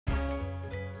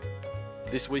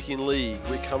This week in League,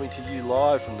 we're coming to you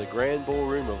live from the Grand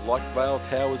Ballroom of Vale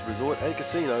Towers Resort and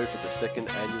Casino for the second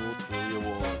annual TWiLLY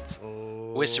Awards.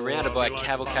 We're surrounded by a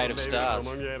cavalcade of stars.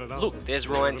 Look, there's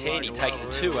Ryan Tandy taking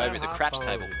a two over at the craps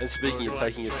table. And speaking of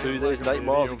taking a two, there's Nate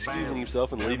Miles excusing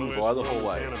himself and leaving via the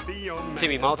hallway.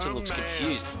 Timmy Moulton looks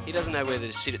confused. He doesn't know whether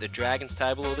to sit at the Dragons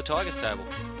table or the Tigers table.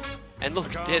 And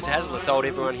look, Des Hasler told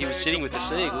everyone he was sitting with the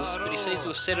Seagulls, but he seems to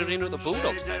have settled in at the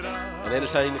Bulldogs table. And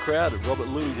entertaining the crowd, Robert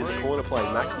Louis in the corner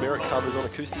playing Max Merritt covers on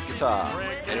acoustic guitar.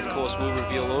 And of course, we'll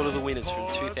reveal all of the winners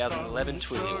from 2011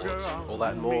 TWiLLY Awards. All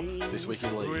that and more this week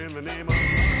in League.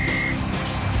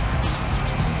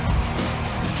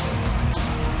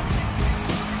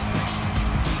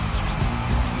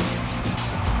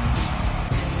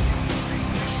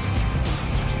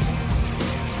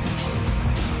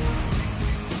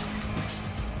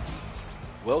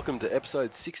 Welcome to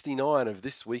episode 69 of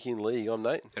This Week in League. I'm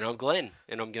Nate. And I'm Glenn,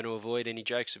 and I'm going to avoid any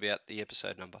jokes about the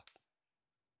episode number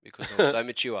because I'm so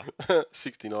mature.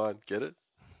 69, get it?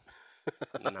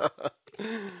 No.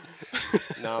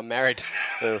 No, I'm married.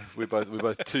 We're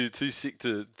both too sick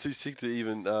to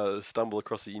even stumble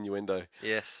across the innuendo.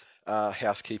 Yes.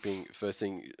 Housekeeping first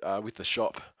thing with the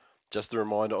shop. Just a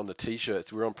reminder on the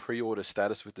t-shirts, we're on pre-order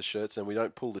status with the shirts and we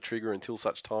don't pull the trigger until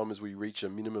such time as we reach a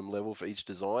minimum level for each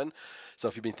design. So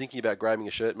if you've been thinking about grabbing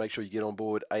a shirt, make sure you get on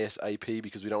board ASAP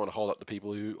because we don't want to hold up the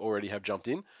people who already have jumped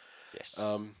in. Yes.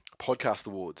 Podcast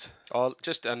awards. Oh,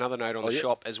 just another note on the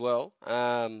shop as well.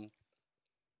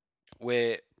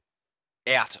 We're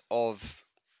out of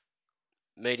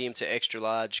medium to extra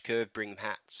large curved brim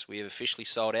hats. We have officially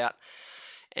sold out.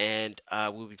 And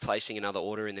we'll be placing another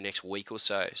order in the next week or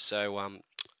so. So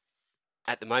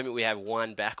at the moment we have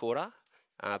one back order,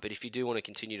 but if you do want to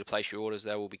continue to place your orders,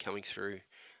 they will be coming through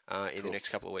in the next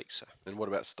couple of weeks. So. And what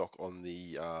about stock on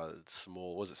the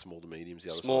small? Was it small to mediums?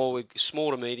 The other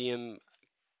small to medium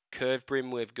curved brim.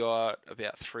 We've got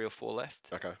about 3 or 4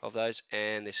 left of those,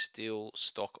 and there's still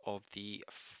stock of the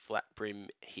flat brim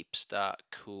hipster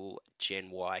cool Gen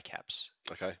Y caps.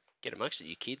 Okay, get amongst it,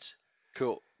 you kids.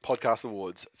 Cool. Podcast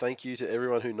Awards. Thank you to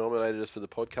everyone who nominated us for the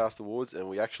Podcast Awards, and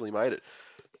we actually made it.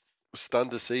 Stunned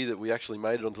to see that we actually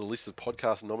made it onto the list of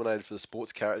podcasts nominated for the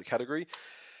sports category.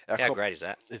 How great is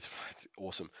that? It's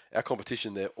awesome. Our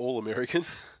competition, they're all American,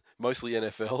 mostly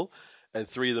NFL, and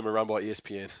 3 of them are run by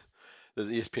ESPN. There's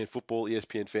ESPN Football,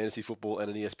 ESPN Fantasy Football, and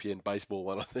an ESPN Baseball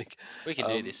one, I think. We can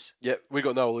do this. Yeah, we've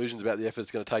got no illusions about the effort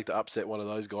it's going to take to upset one of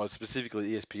those guys,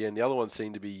 specifically ESPN. The other ones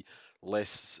seem to be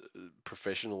less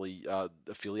professionally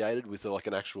affiliated with like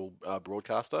an actual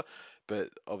broadcaster, but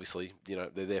obviously, you know,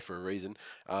 they're there for a reason.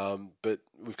 But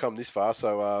we've come this far,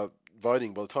 so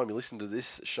voting, by the time you listen to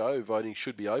this show, voting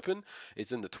should be open.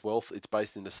 It's in the 12th. It's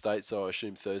based in the States, so I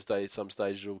assume Thursday at some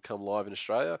stage it'll come live in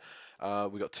Australia.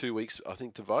 We've got 2 weeks, I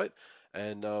think, to vote.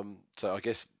 And so I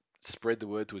guess spread the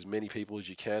word to as many people as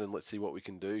you can and let's see what we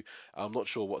can do. I'm not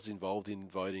sure what's involved in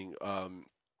voting.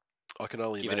 I can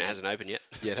only Given imagine, it hasn't opened yet.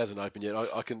 Yeah, it hasn't opened yet.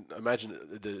 I can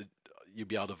imagine that you'll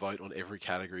be able to vote on every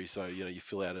category. So, you know, you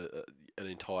fill out an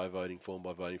entire voting form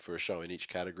by voting for a show in each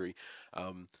category.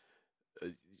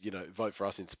 You know, vote for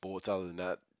us in sports. Other than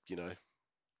that, you know,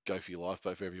 go for your life,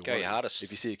 vote for everyone. Go your hardest.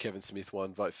 If you see a Kevin Smith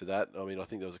one, vote for that. I mean, I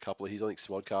think there was a couple of his. I think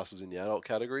Smodcast was in the adult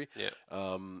category. Yeah.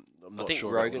 I'm not I think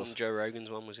sure. Joe Rogan's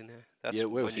one was in there. That's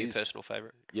where was your his personal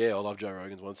favourite. Yeah, I love Joe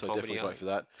Rogan's one, so Comedy, definitely vote for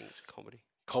that. I think it's a comedy.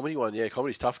 Comedy one, yeah,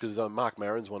 comedy's tough because Mark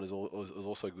Maron's one is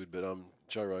also good, but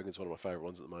Joe Rogan's one of my favourite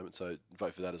ones at the moment, so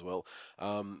vote for that as well.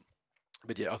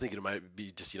 But yeah, I think it'll maybe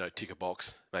be just, you know, tick a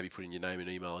box, maybe put in your name and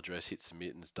email address, hit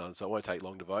submit, and it's done. So it won't take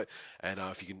long to vote. And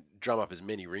if you can drum up as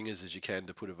many ringers as you can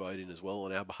to put a vote in as well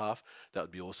on our behalf, that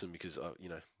would be awesome because, you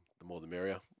know, the more the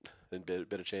merrier, then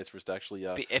better chance for us to actually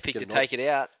be epic to take it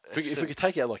out. If we could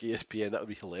take out like ESPN, that would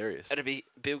be hilarious. It'd be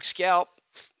big scalp.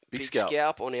 Big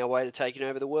scalp on our way to taking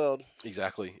over the world.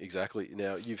 Exactly.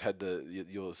 Now, you've had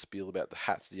your spiel about the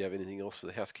hats. Do you have anything else for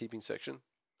the housekeeping section?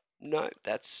 No,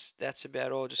 that's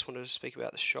about all. I just wanted to speak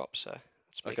about the shop, so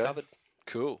that's me covered.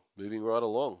 Cool. Moving right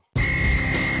along.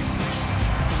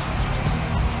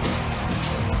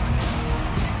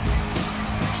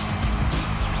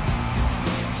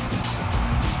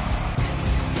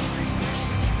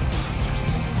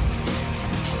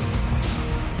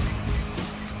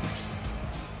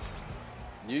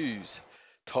 News.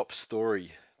 Top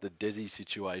story. The Dessie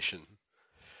situation.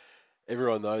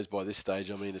 Everyone knows by this stage,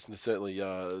 I mean, it's certainly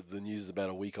the news is about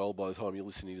a week old by the time you're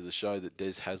listening to the show, that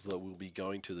Des Hasler will be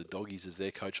going to the Doggies as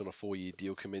their coach on a 4-year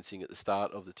deal commencing at the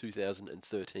start of the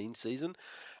 2013 season,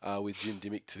 with Jim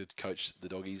Dimmick to coach the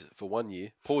Doggies for 1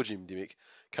 year. Poor Jim Dimmick,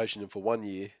 coaching them for 1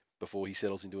 year before he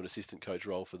settles into an assistant coach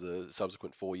role for the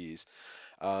subsequent 4 years.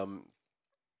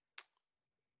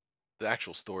 the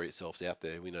actual story itself's out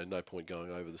there. We know no point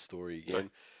going over the story again.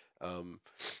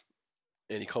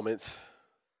 Any comments?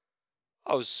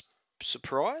 I was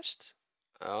surprised.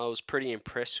 I was pretty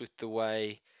impressed with the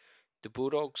way the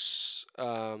Bulldogs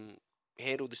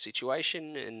handled the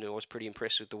situation, and I was pretty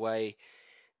impressed with the way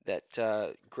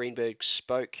that Greenberg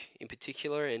spoke in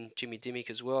particular, and Jimmy Dimmick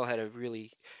as well had a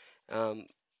really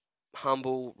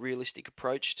humble, realistic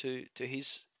approach to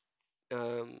his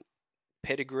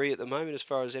pedigree at the moment as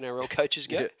far as NRL coaches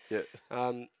go. Yeah.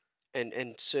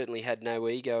 And certainly had no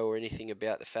ego or anything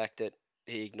about the fact that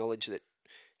he acknowledged that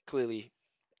clearly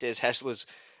Des Hasler's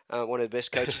one of the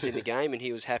best coaches in the game, and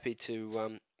he was happy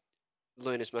to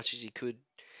learn as much as he could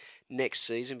next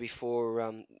season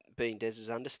before being Des's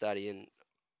understudy. And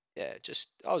yeah,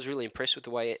 I was really impressed with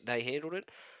the way they handled it.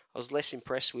 I was less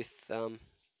impressed with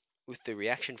the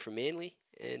reaction from Manly,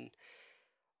 and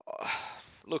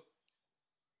look,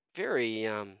 very.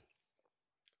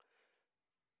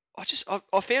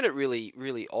 I found it really,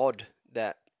 really odd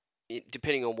that,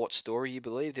 depending on what story you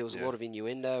believe, there was a lot of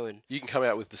innuendo, and you can come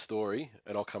out with the story,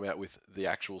 and I'll come out with the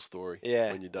actual story.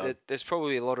 Yeah, when you're done. There's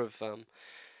probably a lot of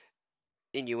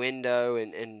innuendo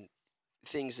and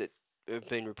things that have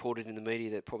been reported in the media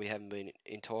that probably haven't been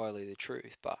entirely the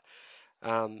truth. But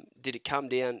did it come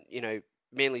down?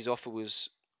 Manly's offer was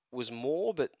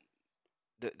more, but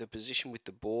the position with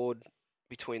the board,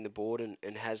 between the board and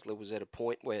Hasler, was at a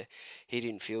point where he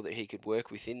didn't feel that he could work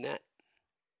within that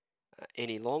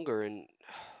any longer. And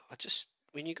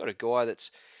when you got a guy that's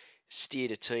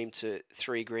steered a team to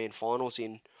 3 grand finals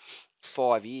in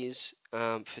 5 years,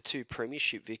 for 2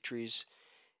 premiership victories,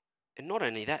 and not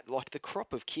only that, like the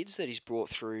crop of kids that he's brought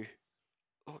through,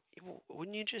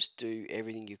 wouldn't you just do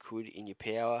everything you could in your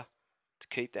power to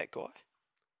keep that guy?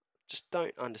 Just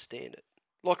don't understand it.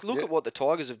 Like, look at what the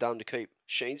Tigers have done to keep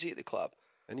Sheensy at the club.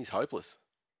 And he's hopeless.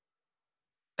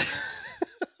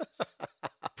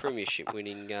 Premiership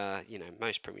winning,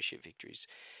 most premiership victories,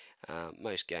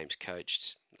 most games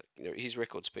coached. His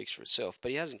record speaks for itself,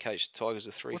 but he hasn't coached the Tigers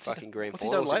to 3 fucking grand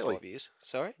finals in 5 years.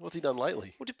 Sorry? What's he done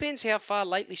lately? Well, depends how far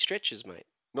lately stretches, mate.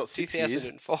 Not 6 years.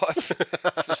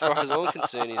 2005, as far as I'm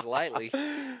concerned, is lately.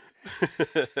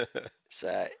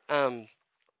 So,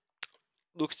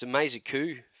 look, it's a amazing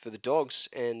coup for the Dogs,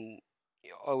 and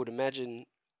I would imagine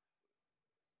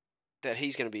that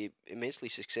he's going to be immensely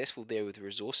successful there with the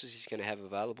resources he's going to have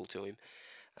available to him,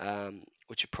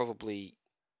 which are probably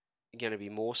going to be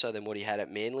more so than what he had at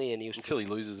Manly. And until he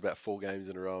loses about 4 games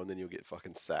in a row, and then he'll get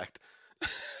fucking sacked.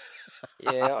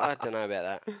 Yeah, I don't know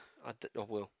about that.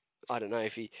 I don't know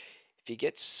if he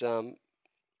gets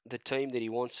the team that he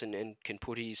wants and can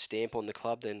put his stamp on the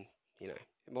club, then it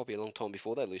might be a long time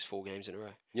before they lose 4 games in a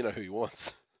row. You know who he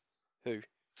wants? Who?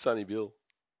 Sonny Bill.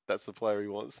 That's the player he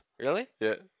wants. Really?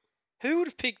 Yeah. Who would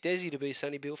have picked Dessie to be a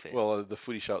Sonny Bill fan? Well, the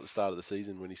footy show at the start of the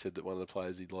season when he said that one of the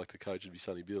players he'd like to coach would be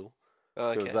Sonny Bill. Oh,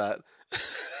 okay. There was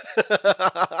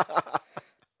that.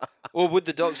 Or would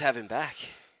the Dogs have him back?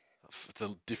 It's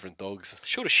a different Dogs.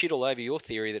 Should have shit all over your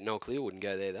theory that Noel Clear wouldn't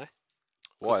go there, though.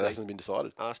 Why? That hasn't been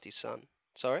decided. Asked his son.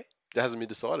 Sorry? That hasn't been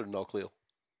decided, Noel Clear.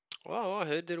 Well, I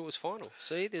heard that it was final.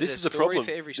 See, there's this a is the story problem.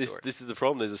 for every story. This is the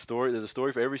problem. There's a story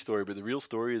for every story, but the real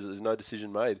story is there's no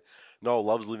decision made. Noel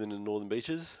loves living in the Northern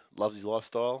Beaches, loves his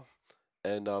lifestyle,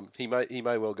 and he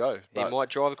may well go. He might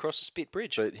drive across the Spit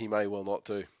Bridge. But he may well not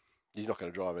too. He's not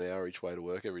going to drive an hour each way to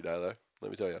work every day, though.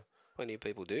 Let me tell you. Plenty of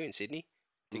people do in Sydney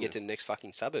to get to the next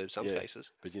fucking suburb. Some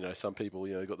cases. But some people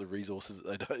got the resources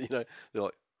that they don't. They're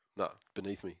like, no,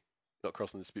 beneath me. Not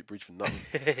crossing the Spit Bridge for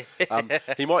nothing.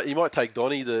 He might take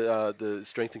Donny, the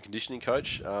strength and conditioning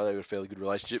coach. They have a fairly good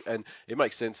relationship, and it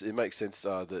makes sense. It makes sense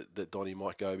that Donny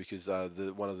might go because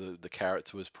one of the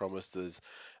carrots was promised as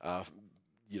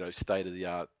state of the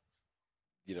art,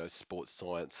 sports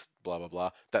science, blah blah blah.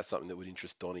 That's something that would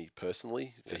interest Donny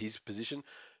personally for his position.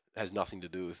 It has nothing to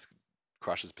do with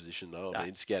Crush's position though. I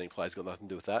mean, scouting players got nothing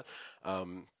to do with that.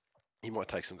 He might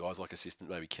take some guys like assistant,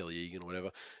 maybe Kelly Egan or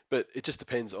whatever. But it just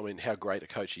depends, how great a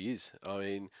coach he is.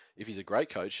 If he's a great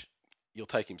coach, he'll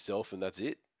take himself and that's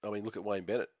it. Look at Wayne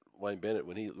Bennett. Wayne Bennett,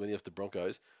 when he left the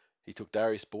Broncos, he took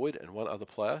Darius Boyd and one other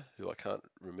player who I can't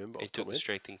remember. He took the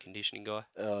strength and conditioning guy.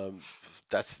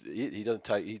 That's it. He doesn't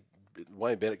take...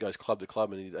 Wayne Bennett goes club to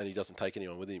club and he doesn't take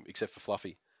anyone with him except for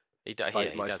Fluffy. He does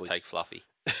take Fluffy.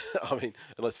 And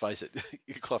let's face it,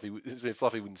 Fluffy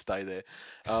wouldn't stay there.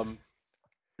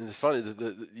 And it's funny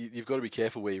that you've got to be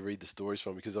careful where you read the stories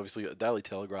from because obviously a Daily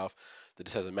Telegraph that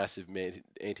just has a massive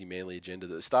anti-Manly agenda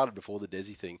that started before the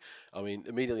Dessie thing.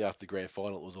 Immediately after the grand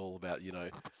final, it was all about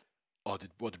what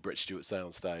did Brett Stewart say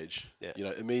on stage? Yeah.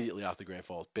 Immediately after the grand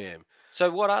final, bam.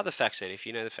 So what are the facts then? If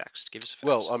you know the facts, give us the facts.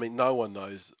 Well, I mean, no one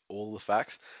knows all the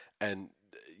facts, and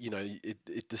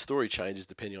the story changes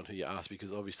depending on who you ask,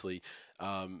 because obviously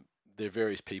there are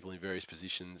various people in various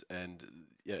positions, and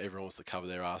everyone wants to cover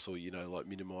their ass or like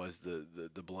minimise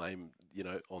the blame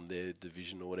on their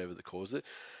division or whatever that caused it.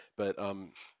 But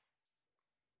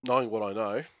knowing what I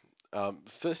know,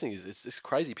 first thing is it's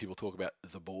crazy people talk about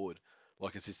the board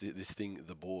like it's just this thing,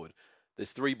 the board.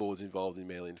 There's 3 boards involved in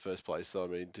Manly in the first place. So I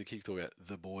mean, to keep talking about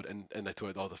the board and they talk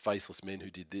about the faceless men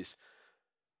who did this.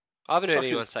 I haven't heard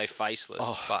anyone say faceless,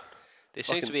 Oh, but there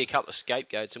seems to be a couple of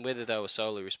scapegoats, and whether they were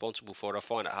solely responsible for it, I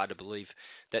find it hard to believe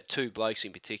that 2 blokes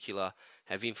in particular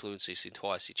have influenced this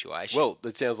entire situation. Well,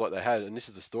 it sounds like they had, and this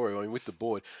is the story. I mean, with the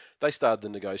board, they started the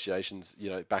negotiations,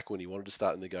 back when he wanted to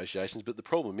start the negotiations. But the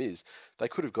problem is, they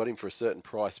could have got him for a certain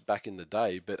price back in the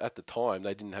day, but at the time,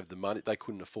 they didn't have the money. They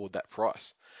couldn't afford that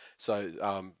price.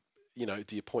 So,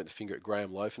 do you point the finger at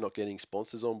Graham Lowe for not getting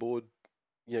sponsors on board,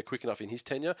 quick enough in his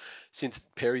tenure? Since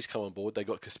Perry's come on board, they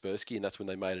got Kaspersky, and that's when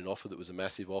they made an offer that was a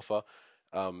massive offer,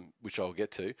 which I'll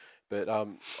get to. But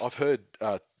I've heard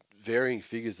varying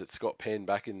figures that Scott Penn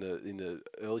back in the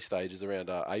early stages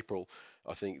around April,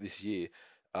 I think this year,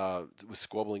 was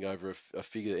squabbling over a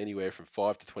figure anywhere from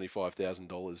 $5,000 to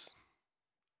 $25,000.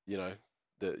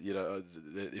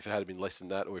 If it had been less than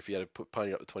that, or if he had put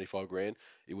pony up to 25 grand,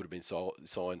 it would have been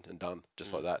signed and done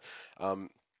just like that.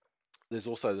 There's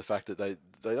also the fact that they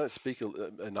don't speak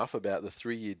enough about the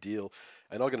 3-year deal,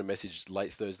 and I got a message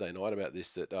late Thursday night about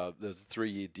this, that there's a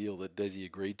 3-year deal that Dessie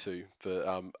agreed to for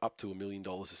up to $1 million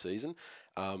a season.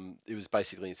 It was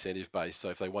basically incentive based, so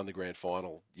if they won the grand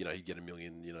final, he'd get $1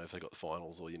 million. If they got the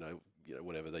finals, or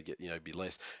whatever they get, be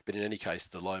less. But in any case,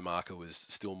 the low marker was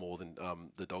still more than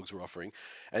the Dogs were offering,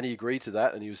 and he agreed to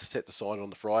that, and he was set to sign it on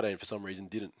the Friday, and for some reason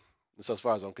didn't. And so as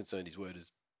far as I'm concerned, his word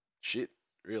is shit.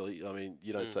 Really, I mean,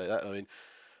 you don't say that. I mean,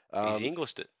 he's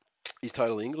Englished it. He's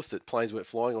totally Englished it. Planes weren't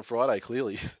flying on Friday.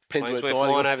 Clearly, Planes weren't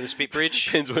flying over the Spit Bridge.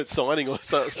 Pens weren't signing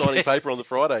paper on the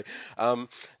Friday. Now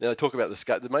they talk about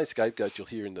the main scapegoats you'll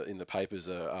hear in the papers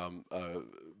are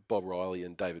Bob Riley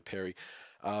and David Perry.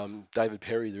 David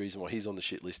Perry, the reason why he's on the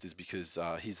shit list is because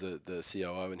he's the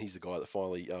COO, and he's the guy that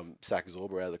finally sacked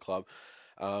Zorba out of the club.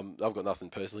 I've got nothing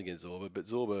personally against Zorba, but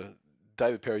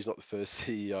David Perry's not the first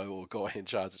CEO or guy in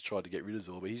charge that's tried to get rid of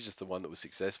Zorba. He's just the one that was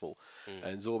successful.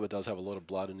 And Zorba does have a lot of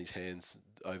blood in his hands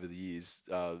over the years,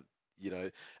 and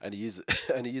he is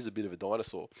a bit of a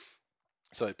dinosaur.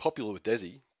 So popular with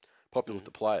Dessie, popular with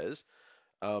the players.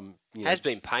 Has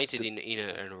been painted in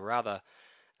a rather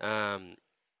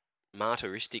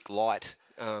martyristic light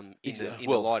in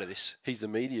the light of this. He's the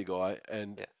media guy,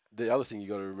 and the other thing you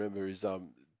got to remember is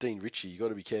Dean Ritchie. You got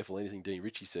to be careful anything Dean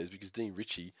Ritchie says, because Dean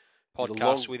Ritchie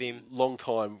podcast with him, long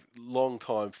time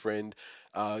friend.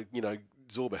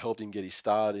 Zorba helped him get his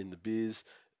start in the biz.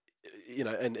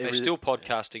 And they still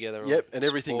podcast together. Yep, and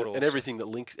everything that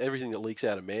leaks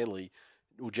out of Manly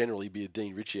will generally be a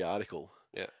Dean Ritchie article.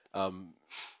 Yeah.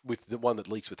 With the one that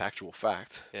leaks with actual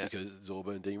fact, because Zorba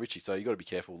and Dean Ritchie. So you got to be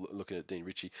careful looking at Dean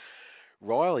Ritchie.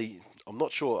 Riley, I'm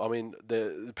not sure. I mean,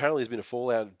 apparently there's been a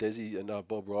fallout of Dessie and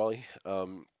Bob Riley.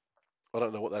 I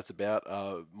don't know what that's about.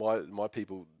 My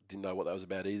people didn't know what that was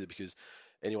about either, because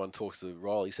anyone talks to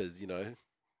Riley says,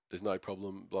 there's no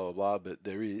problem, blah, blah, blah, but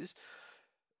there is.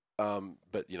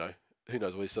 But, who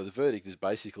knows what. So the verdict is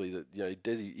basically that,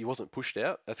 Dessie, he wasn't pushed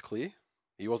out, that's clear.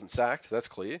 He wasn't sacked, that's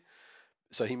clear.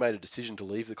 So he made a decision to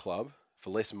leave the club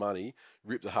for less money,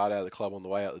 rip the heart out of the club on the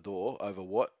way out the door over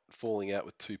what? Falling out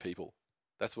with 2 people.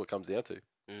 That's what it comes down to,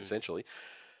 essentially.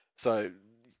 So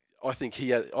I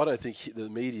don't think the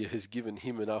media has given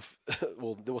him enough.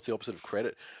 Well, what's the opposite of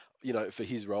credit? For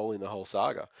his role in the whole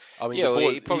saga. I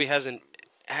mean, he probably hasn't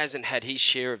had his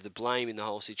share of the blame in the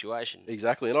whole situation.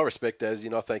 Exactly, and I respect Daz.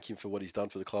 I thank him for what he's done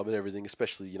for the club and everything,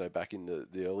 especially back in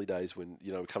the early days when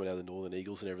coming out of the Northern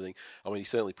Eagles and everything. I mean, he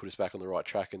certainly put us back on the right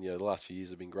track, and the last few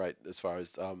years have been great as far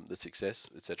as the success,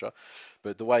 etc.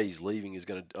 But the way he's leaving is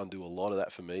going to undo a lot of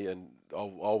that for me, and I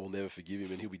will never forgive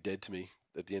him, and he'll be dead to me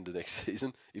at the end of next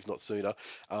season, if not sooner.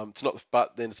 It's not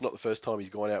the first time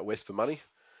he's gone out west for money.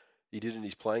 He did in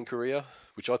his playing career,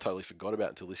 which I totally forgot about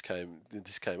until this came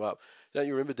up. Don't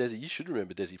you remember Dessie? You should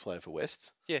remember Dessie playing for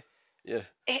Wests. Yeah. Yeah.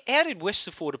 How did Wests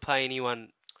afford to pay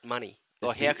anyone money?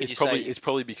 It's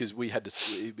probably because we had to.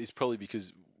 It's probably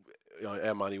because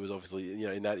our money was obviously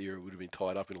in that era would have been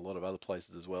tied up in a lot of other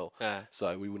places as well.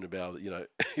 So we wouldn't have been able to.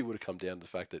 It would have come down to the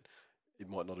fact that it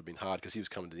might not have been hard, because he was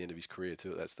coming to the end of his career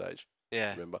too at that stage.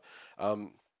 Yeah. Remember.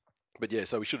 But yeah,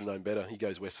 so we should have known better. He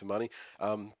goes west for money.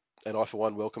 And I, for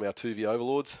one, welcome our TWiL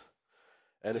overlords.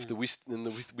 And if the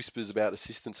whispers about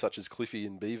assistants such as Cliffy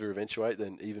and Beaver eventuate,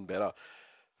 then even better.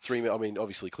 I mean,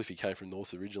 obviously Cliffy came from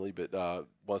North originally, but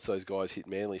once those guys hit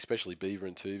Manly, especially Beaver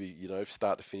and Tuvey,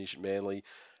 start to finish at Manly,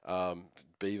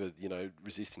 Beaver,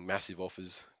 resisting massive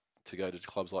offers to go to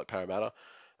clubs like Parramatta,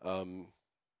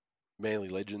 Manly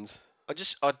legends.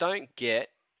 I don't get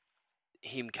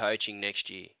him coaching next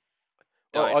year.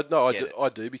 I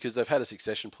do because they've had a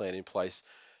succession plan in place.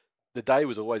 The day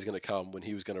was always going to come when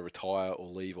he was going to retire or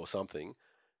leave or something,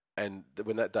 and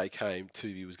when that day came,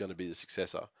 Tuvey was going to be the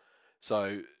successor.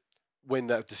 So when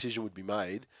that decision would be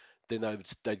made, then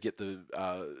they'd get the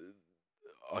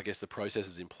the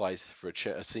processes in place for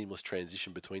a seamless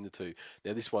transition between the two.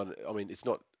 Now this one, I mean,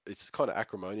 it's kind of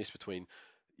acrimonious between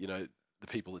the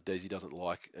people that Dessie doesn't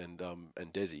like and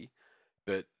Dessie,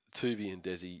 but Tuvey and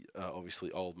Dessie are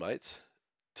obviously old mates.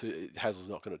 Hazel's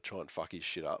not going to try and fuck his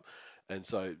shit up, and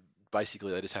so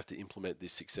basically they just have to implement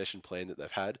this succession plan that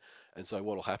they've had. And so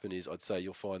what will happen is, I'd say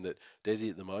you'll find that Dessie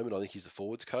at the moment, I think he's the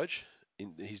forwards coach.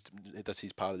 That's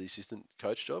his part of the assistant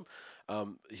coach job.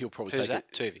 He'll probably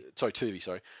Tuvey.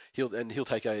 Sorry, he'll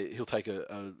take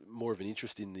a more of an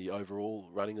interest in the overall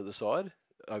running of the side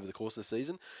over the course of the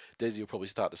season. Dessie will probably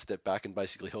start to step back and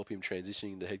basically help him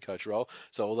transitioning the head coach role.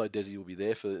 So although Dessie will be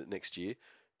there for next year,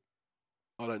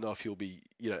 I don't know if he'll be,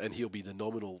 and he'll be the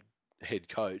nominal head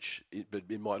coach, but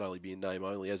it might only be in name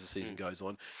only. As the season goes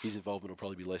on, his involvement will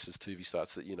probably be less as Tuvey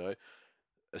starts to,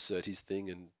 assert his thing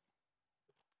and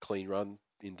clean run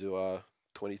into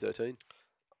 2013.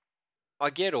 I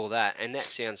get all that, and that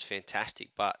sounds fantastic,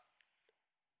 but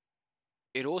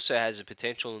it also has a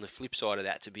potential on the flip side of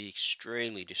that to be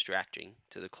extremely distracting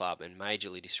to the club and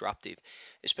majorly disruptive,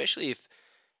 especially if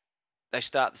they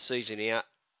start the season out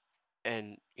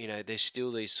and, there's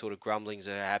still these sort of grumblings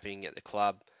that are happening at the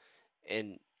club,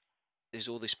 and there's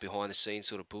all this behind the scenes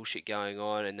sort of bullshit going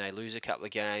on, and they lose a couple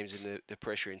of games and the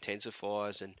pressure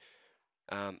intensifies, and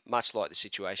much like the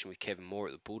situation with Kevin Moore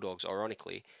at the Bulldogs,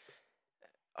 ironically,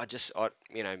 I just find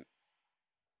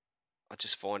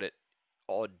it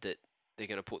odd that they're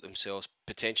going to put themselves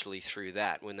potentially through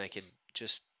that when they could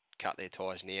just cut their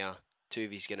ties now.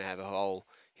 Tuvey's going to have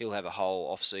he'll have a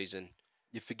whole off season.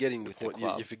 You're forgetting the point.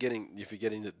 You're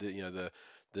forgetting that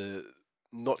the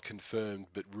not confirmed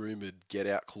but rumoured get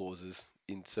out clauses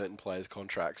in certain players'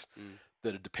 contracts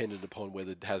that are dependent upon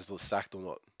whether Hasler's sacked or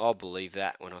not. I'll believe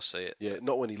that when I see it. Yeah,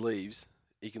 not when he leaves.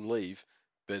 He can leave,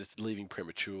 but it's leaving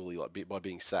prematurely, like by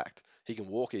being sacked. He can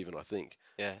walk even, I think.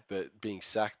 Yeah. But being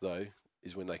sacked though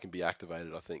is when they can be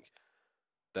activated, I think.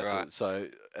 That's right. So,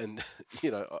 and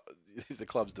if the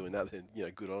club's doing that, then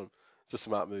good on them. It's a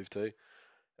smart move too,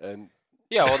 and.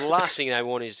 Yeah, well, the last thing they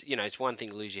want is, it's one thing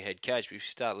to lose your head coach, but if you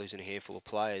start losing a handful of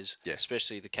players,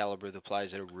 especially the calibre of the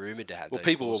players that are rumoured to have those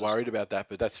people clauses. were worried about that,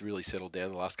 but that's really settled down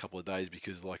the last couple of days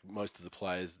because, like, most of the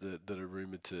players that are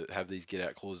rumoured to have these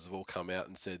get-out clauses have all come out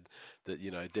and said that,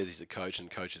 Dessie's a coach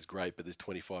and coach is great, but there's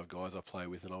 25 guys I play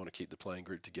with and I want to keep the playing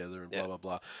group together and blah, blah,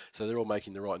 blah. So they're all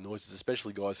making the right noises,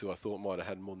 especially guys who I thought might have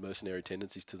had more mercenary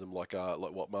tendencies to them, like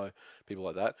Watmo, people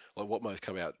like that. Like, Watmo's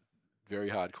come out very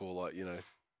hardcore, like,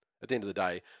 at the end of the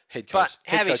day, head coach. But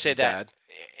having said that,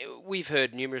 we've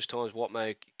heard numerous times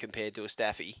Watmo compared to a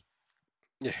Staffy.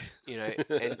 Yeah.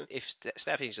 And if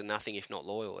Staffy's a nothing if not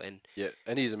loyal, and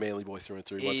he's a Manly boy through and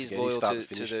through. He's loyal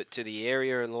to the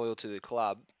area and loyal to the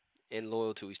club and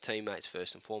loyal to his teammates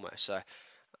first and foremost. So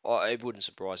it wouldn't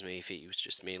surprise me if he was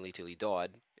just Manly till he died,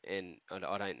 and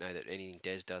I don't know that anything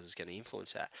Des does is going to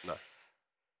influence that. No.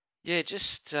 Yeah,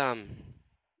 just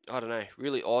I don't know,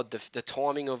 really odd. The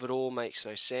timing of it all makes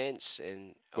no sense,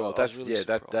 and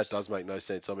that does make no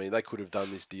sense. I mean, they could have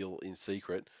done this deal in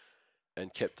secret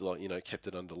and kept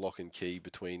it under lock and key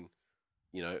between,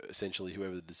 essentially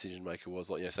whoever the decision maker was,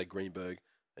 like say Greenberg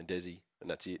and Dessie, and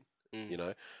that's it.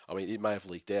 I mean, it may have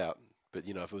leaked out, but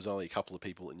if it was only a couple of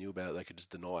people that knew about it, they could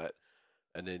just deny it,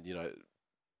 and then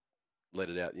let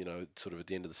it out, sort of at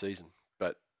the end of the season.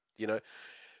 But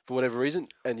for whatever reason,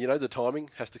 and the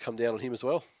timing has to come down on him as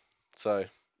well. So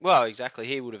exactly,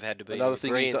 he would have had to be another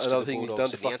thing he's done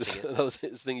to fuck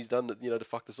to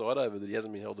fuck the side over that he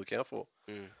hasn't been held to account for.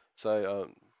 So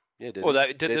Dessie, well,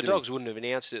 the Dogs wouldn't have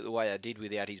announced it the way they did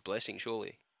without his blessing,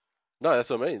 surely. No, that's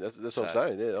what I mean. That's what I'm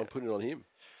saying. Yeah, I'm putting it on him.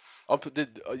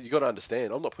 You got to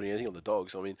understand, I'm not putting anything on the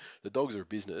Dogs. I mean, the Dogs are a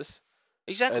business.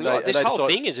 Exactly right. This whole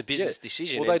thing is a business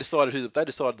decision. Well, they decided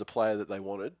the player that they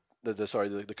wanted.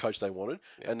 The coach they wanted,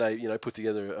 and they put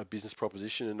together a business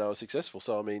proposition and they were successful.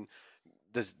 So I mean,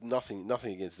 there's nothing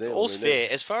against them. All's fair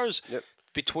as far as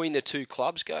between the two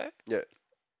clubs go. Yeah,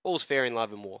 all's fair in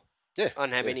love and war. Yeah, I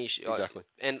don't have any issue. Exactly.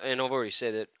 And I've already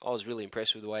said that I was really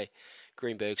impressed with the way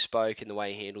Greenberg spoke and the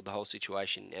way he handled the whole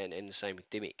situation, and the same with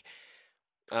Dimmick.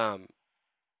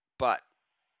 But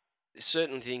there's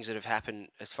certain things that have happened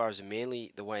as far as the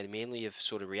way the Manly have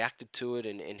sort of reacted to it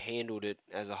and handled it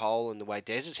as a whole, and the way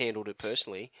Des has handled it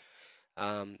personally,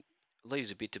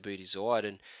 leaves a bit to be desired.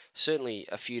 And certainly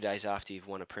a few days after you've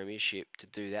won a premiership, to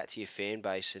do that to your fan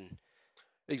base and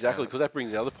Exactly, because that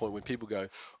brings the other point when people go,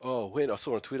 oh, when I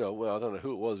saw on Twitter, well, I don't know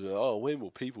who it was, but oh, when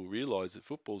will people realise that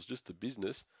football's just a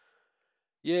business?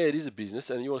 Yeah, it is a business,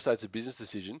 and you want to say it's a business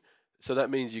decision, so that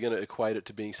means you're going to equate it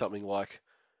to being something like,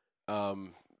 I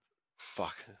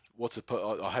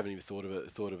haven't even thought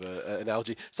of an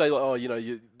analogy. Say, like, oh,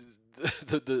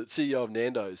 the CEO of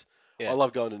Nando's. Yeah. I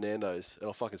love going to Nando's, and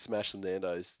I'll fucking smash some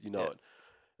Nando's, it.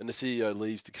 And the CEO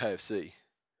leaves to KFC.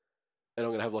 And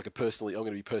I'm going to have I'm going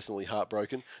to be personally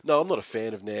heartbroken. No, I'm not a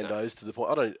fan of Nando's to the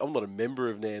point. I'm not a member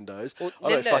of Nando's. Well, I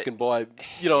don't fucking buy,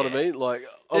 you know what I mean? Like,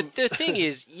 the thing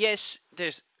is, yes,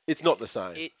 it's not the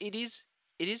same. It is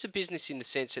a business in the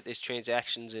sense that there's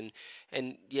transactions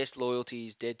and yes, loyalty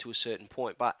is dead to a certain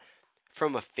point. But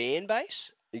from a fan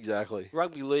base, exactly,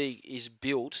 rugby league is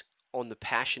built on the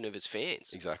passion of its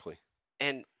fans. Exactly.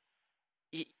 And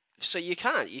so you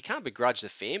can't begrudge the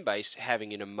fan base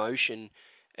having an emotion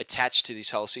attached to this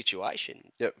whole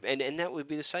situation. Yep. And that would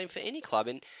be the same for any club.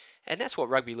 And that's what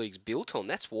rugby league's built on.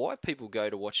 That's why people go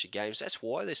to watch the games. That's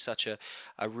why there's such a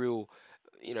real,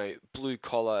 blue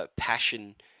collar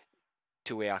passion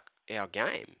to our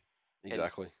game.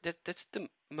 Exactly. And that's the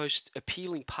most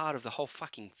appealing part of the whole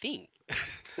fucking thing.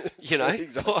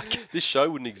 Exactly. Like, this show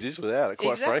wouldn't exist without it,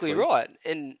 quite frankly. Exactly right.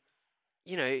 And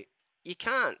you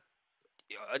can't.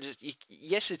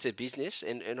 Yes, it's a business,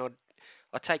 and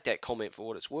I take that comment for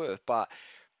what it's worth, but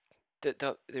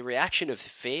the reaction of the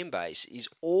fan base is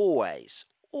always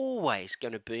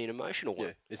going to be an emotional one.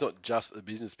 Yeah, it's not just a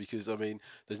business because,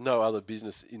 there's no other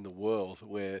business in the world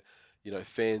where,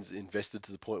 fans invested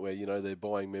to the point where, they're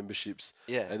buying memberships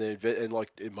and they're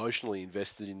emotionally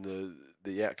invested in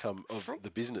the outcome of the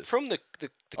business. From the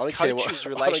I coach's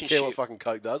relationship. don't care what fucking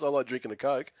Coke does. I like drinking a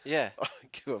Coke. Yeah. I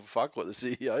don't give a fuck what the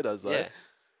CEO does, though.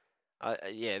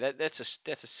 Yeah. That's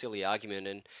a silly argument,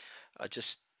 and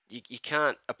you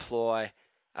can't apply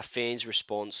a fan's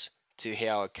response to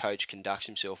how a coach conducts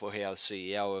himself, or how the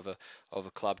CEO of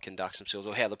a club conducts themselves,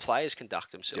 or how the players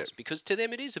conduct themselves, because to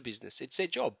them it is a business. It's their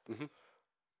job. Mm-hmm.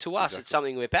 To us, It's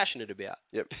something we're passionate about.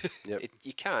 Yep.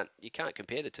 You can't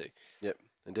compare the two. Yep.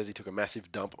 And Dessie took a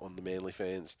massive dump on the Manly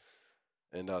fans,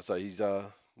 and so he's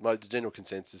the general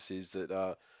consensus is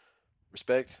that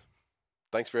respect,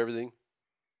 thanks for everything.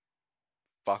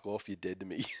 Fuck off, you're dead to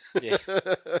me. Yeah.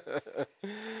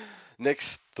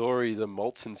 Next story, the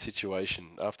Moltzen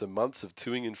situation. After months of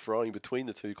toing and froing between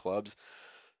the two clubs,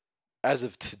 as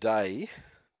of today,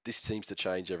 this seems to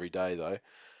change every day though,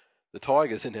 the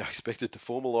Tigers are now expected to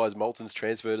formalise Moltzen's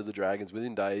transfer to the Dragons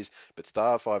within days, but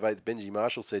Star 5'8" Benji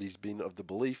Marshall said he's been of the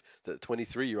belief that the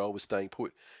 23-year-old was staying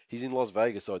put. He's in Las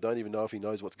Vegas, so I don't even know if he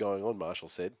knows what's going on, Marshall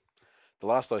said. The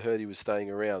last I heard, he was staying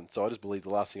around, so I just believe the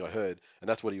last thing I heard, and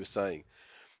that's what he was saying.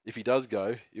 If he does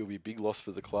go, it will be a big loss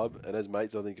for the club, and as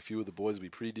mates, I think a few of the boys will be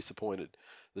pretty disappointed.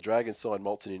 The Dragons signed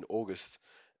Moltzen in August,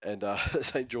 and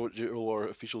St. George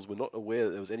Illawarra officials were not aware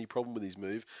that there was any problem with his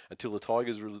move until the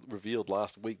Tigers revealed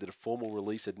last week that a formal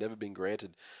release had never been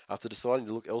granted. After deciding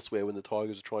to look elsewhere when the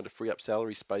Tigers were trying to free up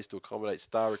salary space to accommodate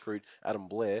star recruit Adam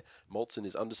Blair, Moltzen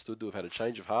is understood to have had a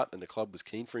change of heart, and the club was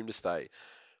keen for him to stay.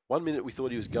 1 minute we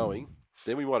thought he was going,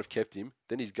 then we might have kept him,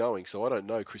 then he's going, so I don't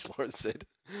know, Chris Lawrence said.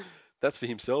 That's for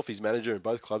himself, his manager, and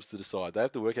both clubs to decide. They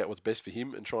have to work out what's best for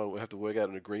him and have to work out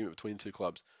an agreement between the two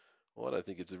clubs. Well, I don't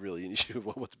think it's really an issue of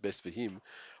what's best for him.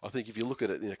 I think if you look at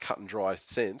it in a cut and dry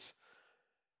sense,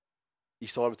 he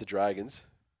signed with the Dragons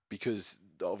because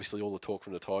obviously all the talk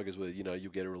from the Tigers were,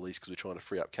 you'll get a release because we're trying to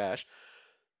free up cash.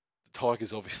 The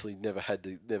Tigers obviously never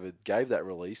gave that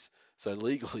release, so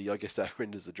legally, I guess that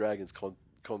renders the Dragons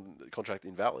contract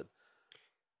invalid.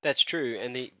 That's true,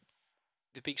 and the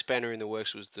big spanner in the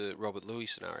works was the Robert Louis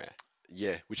scenario.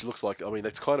 Yeah, which looks like,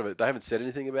 that's kind of they haven't said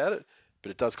anything about it, but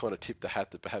it does kind of tip the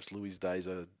hat that perhaps Louis' days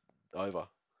are over.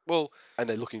 Well, and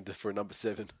they're looking for a number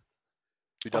 7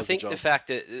 who I does think the job. The fact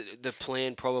that the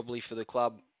plan probably for the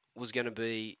club was going to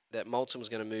be that Moltzen was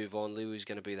going to move on, Louis was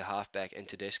going to be the halfback, and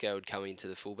Tedesco would come into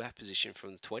the fullback position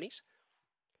from the 20s.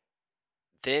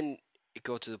 Then it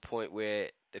got to the point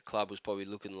where the club was probably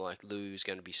looking like Louis was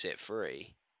going to be set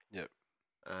free. Yep.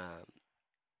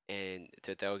 And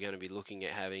that they were going to be looking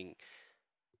at having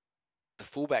the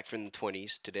fullback from the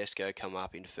 20s, Tedesco, come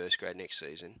up into first grade next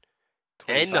season,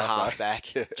 and the halfback,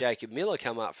 Jacob Miller,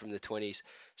 come up from the 20s.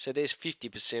 So there's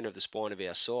 50% of the spine of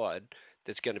our side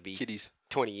that's going to be Kiddies.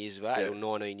 20 years of age Yeah. or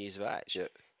 19 years of age. Yeah.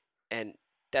 And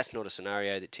that's not a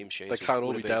scenario that Tim Sheens They can't all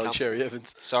would be have been Daly comfortable. Cherry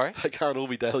Evans. Sorry? They can't all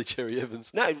be Daly Cherry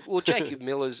Evans. No, well, Jacob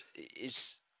Miller's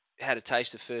had a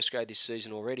taste of first grade this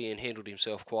season already and handled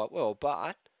himself quite well,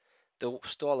 but the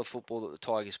style of football that the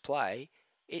Tigers play,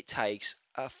 it takes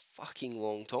a fucking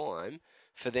long time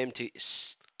for them to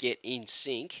get in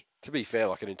sync. To be fair,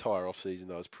 like an entire off-season,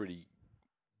 that was pretty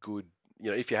good.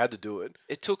 You know, if you had to do it,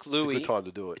 It took it's a Louis. good time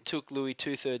to do it. It took Louis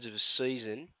 2/3 of a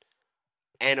season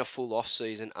and a full off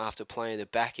season after playing the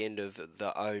back end of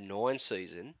the 09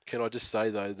 season. Can I just say,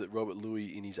 though, that Robert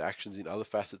Louis, in his actions in other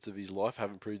facets of his life,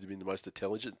 haven't proved to be the most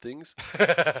intelligent things.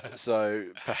 So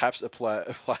perhaps a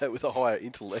player with a higher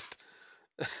intellect.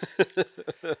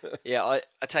 Yeah,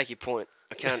 I take your point.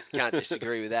 I can't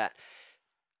disagree with that.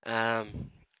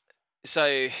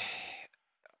 So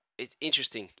it's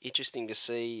interesting to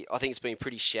see. I think it's been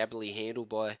pretty shabbily handled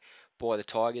by the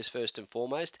Tigers first and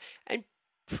foremost, and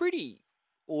pretty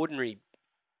ordinarily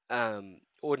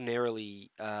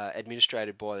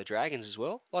administrated by the Dragons as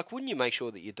well. Like, wouldn't you make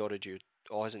sure that you dotted your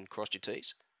I's and crossed your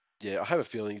T's? Yeah, I have a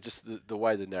feeling just the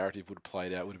way the narrative would have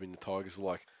played out would have been the Tigers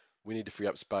like, we need to free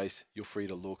up space. You're free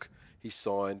to look. He's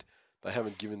signed. They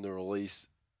haven't given the release,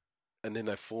 and then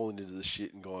they've fallen into the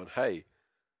shit and gone, hey,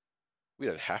 we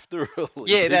don't have to release.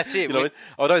 Yeah, that's it. You know,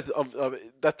 I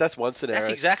don't. That's one scenario.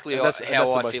 That's exactly how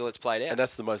I feel it's played out. And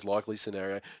that's the most likely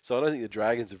scenario. So I don't think the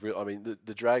Dragons have.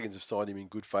 The Dragons have signed him in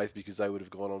good faith because they would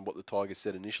have gone on what the Tigers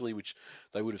said initially, which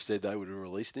they would have said they would have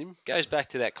released him. Goes back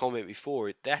to that comment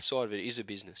before. That side of it is a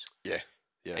business. Yeah.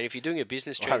 Yeah. And if you're doing a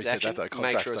business Well, having said transaction, that, though,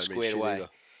 make sure contracts it's don't mean squared shit away. either.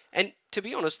 And to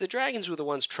be honest, the Dragons were the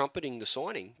ones trumpeting the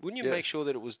signing. Wouldn't you Yeah. make sure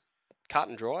that it was cut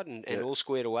and dried and Yeah. all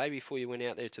squared away before you went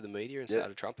out there to the media and Yeah.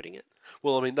 started trumpeting it?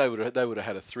 Well, I mean, they would have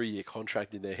had a 3-year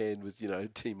contract in their hand with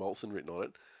T. Molson written on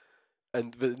it,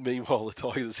 but meanwhile the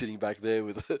Tigers are sitting back there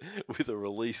with a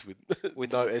release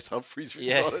with no S. Humphries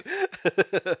written on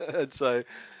it, and so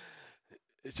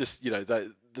it's just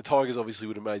the Tigers obviously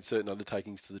would have made certain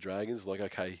undertakings to the Dragons, like,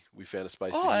 okay, we found a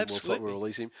space for him, absolutely. we'll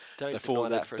release him. Don't They deny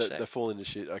that for a sec. They fall into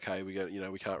shit. Okay, we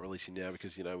can't release him now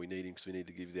because we need him because we need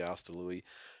to give the arse to Louis.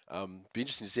 Be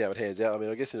interesting to see how it hands out. I mean,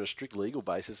 I guess on a strict legal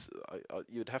basis,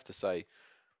 you'd have to say,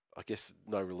 I guess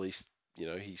no release.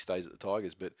 He stays at the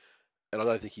Tigers, and I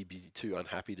don't think he'd be too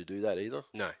unhappy to do that either.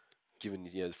 No, given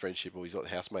the friendship, or he's not the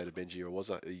housemate of Benji, or was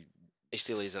that he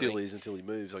still is. Still is until he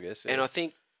moves, I guess. Yeah. And I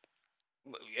think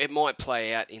it might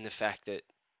play out in the fact that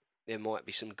there might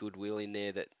be some goodwill in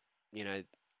there that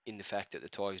in the fact that the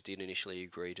Tigers did initially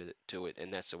agree to it,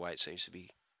 and that's the way it seems to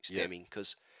be stemming.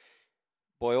 Because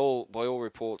by all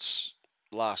reports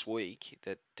last week,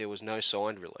 that there was no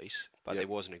signed release, but there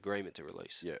was an agreement to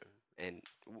release. Yeah. And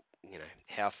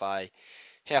how far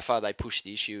they push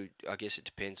the issue, I guess it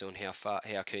depends on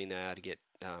how keen they are to get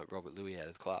Robert Louis out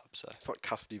of the club. So it's like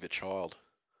custody of a child.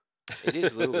 It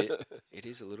is a little bit. It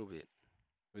is a little bit.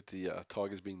 With the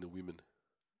Tigers being the women.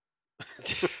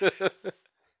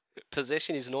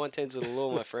 Possession is 9/10 of the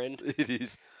law, my friend. It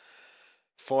is.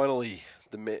 Finally,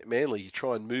 the Manly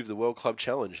try and move the World Club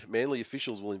Challenge. Manly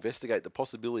officials will investigate the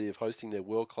possibility of hosting their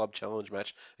World Club Challenge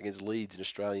match against Leeds in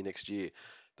Australia next year.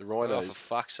 The Rhinos... Oh, for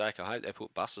fuck's sake, I hope they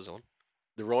put buses on.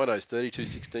 The Rhinos'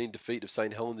 32-16 defeat of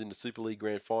St Helens in the Super League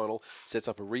Grand Final sets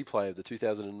up a replay of the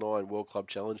 2009 World Club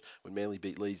Challenge when Manly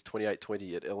beat Leeds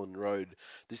 28-20 at Ellen Road.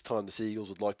 This time the Sea Eagles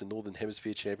would like the Northern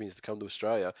Hemisphere champions to come to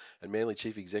Australia, and Manly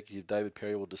Chief Executive David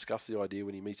Perry will discuss the idea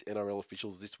when he meets NRL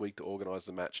officials this week to organise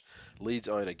the match. Leeds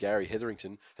owner Gary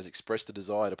Hetherington has expressed a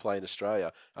desire to play in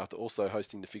Australia after also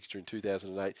hosting the fixture in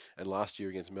 2008 and last year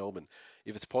against Melbourne.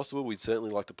 If it's possible, we'd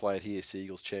certainly like to play it here, Sea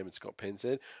Eagles chairman Scott Penn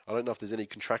said. I don't know if there's any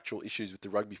contractual issues with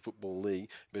the Rugby Football League,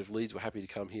 but if Leeds were happy to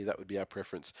come here, that would be our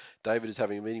preference. David is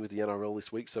having a meeting with the NRL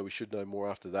this week, so we should know more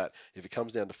after that. If it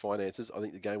comes down to finances, I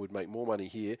think the game would make more money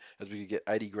here, as we could get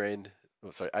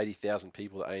 80,000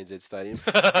 people at ANZ Stadium,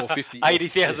 or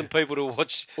 80,000 people to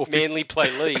watch Manly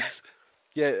play Leeds.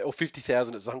 Yeah, or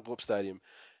 50,000 at Suncorp Stadium.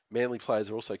 Manly players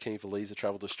are also keen for Leeds to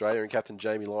travel to Australia, and Captain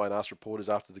Jamie Lyon asked reporters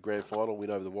after the grand final win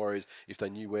over the Warriors if they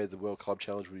knew where the World Club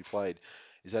Challenge would be played.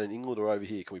 Is that in England or over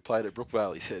here? Can we play it at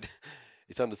Brookvale? He said.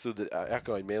 It's understood that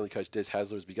outgoing Manly coach Des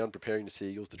Hasler has begun preparing the Sea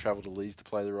Eagles to travel to Leeds to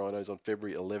play the Rhinos on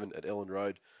February 11 at Ellen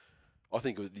Road. I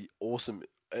think it would be awesome,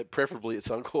 preferably at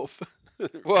Suncorp.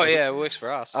 Well, yeah, it works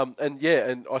for us. And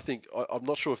I think I'm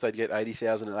not sure if they'd get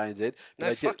 80,000 at ANZ.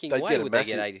 No fucking way would they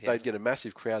get 80,000. They'd get a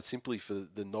massive crowd simply for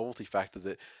the novelty factor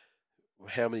that.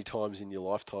 How many times in your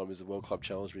lifetime has the World Club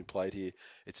Challenge been played here?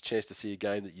 It's a chance to see a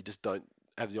game that you just don't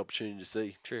have the opportunity to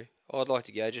see. True. I'd like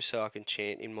to go just so I can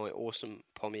chant in my awesome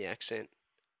Pommy accent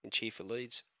and cheer for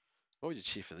Leeds. Why would you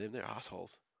cheer for them? They're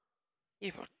assholes.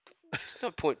 Yeah, but there's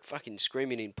no point fucking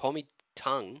screaming in pommy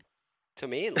tongue to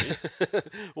Manly.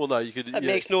 Well, no, you could. That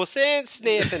makes no sense,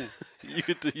 Nathan. You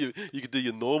could do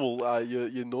your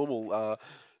normal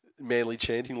Manly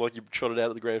chanting like you trotted out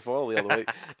at the grand final the other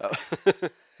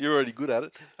week. You're already good at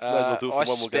it. May as well do it for I one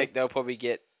more game. suspect they'll probably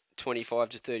get 25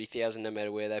 to 30,000 no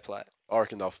matter where they play. I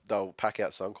reckon they'll pack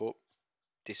out Suncorp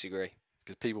Disagree.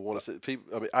 because people want to see people.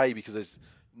 I mean, because there's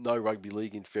no rugby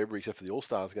league in February except for the All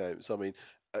Stars game. So I mean,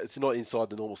 it's not inside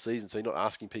the normal season, so you're not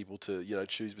asking people to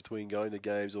choose between going to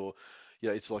games or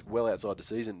it's like well outside the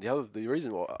season. The other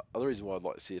reason why I'd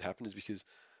like to see it happen is because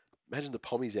imagine the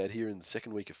Pommies out here in the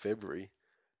second week of February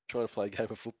trying to play a game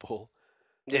of football.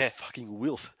 Yeah. They're fucking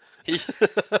wilt.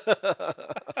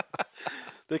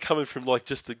 They're coming from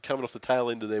coming off the tail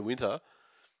end of their winter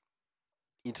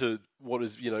into what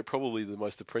is probably the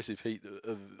most oppressive heat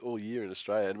of all year in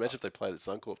Australia. And imagine if they played at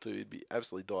Suncorp too; it'd be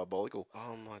absolutely diabolical.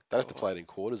 Oh my god! They'd have to play it in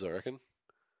quarters, I reckon.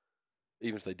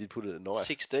 Even if they did put it at night.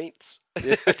 16ths.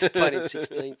 Yeah. It's played in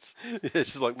 16ths. Yeah,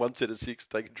 it's just like one set of 6.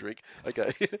 Take a drink.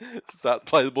 Okay, start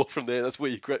play the ball from there. That's where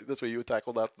you were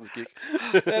tackled after the kick.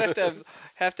 They'd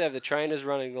have to have the trainers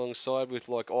running alongside with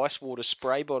like ice water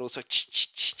spray bottles. Like,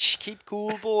 keep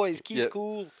cool, boys. Keep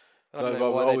cool. I don't know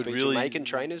why they'd be Jamaican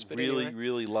trainers, but anyway.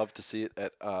 really love to see it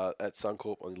at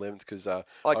Suncorp on the 11th because I'd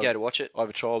go to watch it. I have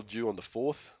a child due on the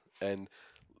 4th, and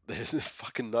there's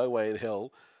fucking no way in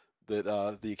hell that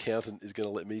the accountant is going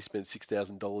to let me spend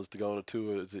 $6,000 to go on a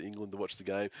tour to England to watch the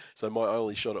game. So my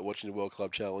only shot at watching the World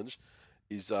Club Challenge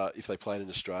is if they play it in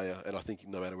Australia, and I think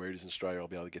no matter where it is in Australia, I'll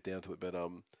be able to get down to it. But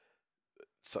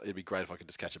so it'd be great if I could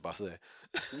just catch a bus there.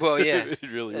 Well, yeah, it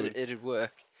really would. It'd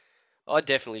work. I'd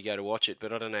definitely go to watch it,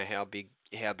 but I don't know how big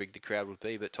the crowd would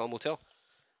be. But time will tell.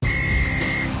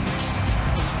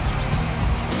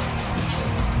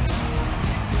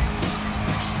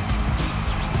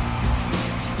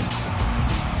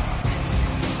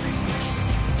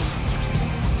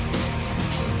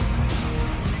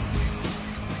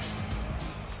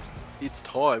 It's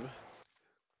time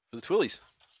for the TWiLLYs.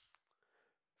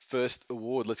 First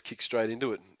award, let's kick straight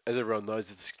into it. As everyone knows,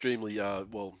 it's extremely,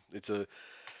 it's a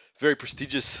very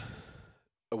prestigious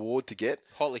award to get.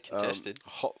 Hotly contested.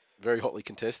 Very hotly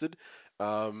contested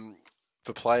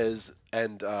for players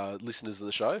and listeners of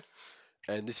the show.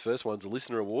 And this first one's a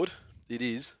listener award. It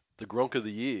is the Gronk of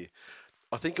the Year.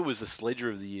 I think it was the Sledger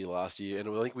of the Year last year, and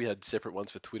I think we had separate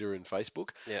ones for Twitter and Facebook.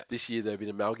 Yeah. This year they've been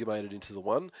amalgamated into the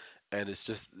one, and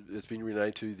it's been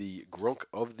renamed to the Gronk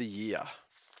of the Year.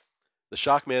 The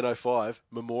Sharkman05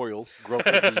 Memorial Gronk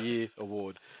of the Year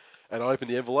Award. And I opened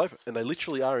the envelope, and they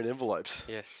literally are in envelopes.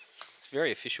 Yes. It's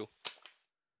very official.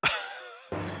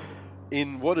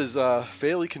 In what is a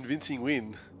fairly convincing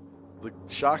win, the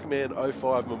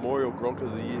Sharkman05 Memorial Gronk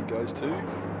of the Year goes to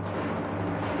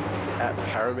at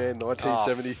Paraman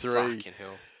 1973. Oh, fucking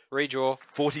hell. Redraw.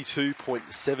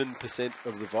 42.7%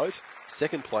 of the vote.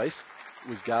 Second place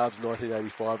was Garbs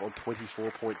 1985 on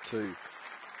 24.2.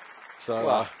 So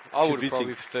I would have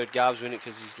probably preferred Garbs win it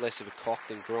because he's less of a cock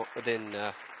than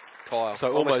Kyle.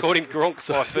 So almost called him Gronk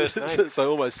by first name.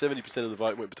 So almost 70% of the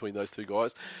vote went between those two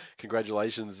guys.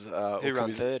 Congratulations. Who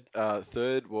ran third?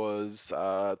 Third was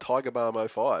Tiger Balm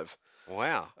 05.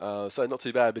 Wow. So not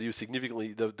too bad, but he was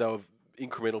significantly. They were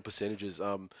incremental percentages.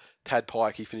 Tad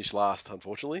Pike, he finished last,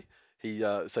 unfortunately.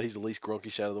 So he's the least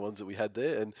Gronkish out of the ones that we had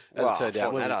there. And as it turned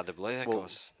out, hard to believe.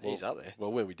 He's up there.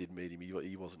 Well, when we did meet him,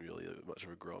 he wasn't really much of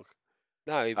a Gronk.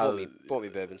 No, he bought me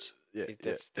bourbons. Yeah,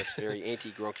 that's very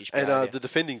anti-Gronkish. And the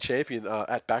defending champion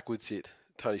at backwards hit,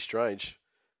 Tony Strange,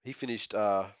 he finished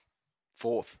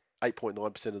fourth,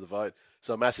 8.9% of the vote.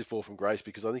 So a massive fall from grace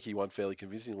because I think he won fairly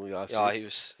convincingly last year.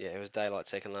 It was daylight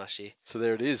second last year. So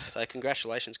there it is. So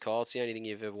congratulations, Kyle. It's the only thing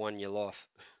you've ever won in your life.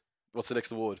 What's the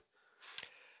next award?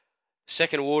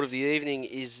 Second award of the evening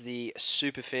is the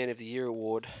Super Fan of the Year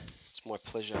award. It's my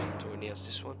pleasure to announce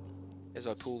this one as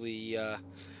I pull the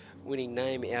winning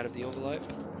name out of the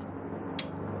envelope.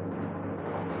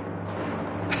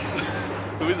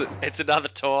 Who is it? It's another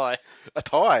tie. A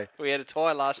tie? We had a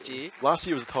tie last year. Last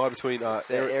year was a tie between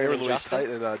Aaron Louise Tate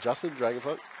and Justin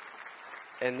Dragonfunk.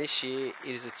 And this year it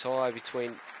is a tie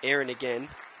between Aaron again.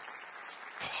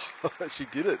 She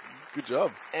did it. Good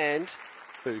job. And...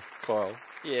 Who? Kyle.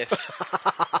 Yes.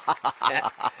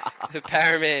 The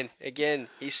Paraman, again,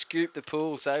 he scooped the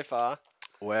pool so far.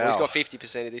 Wow. Well, he's got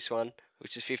 50% of this one,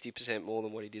 which is 50% more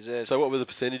than what he deserves. So what were the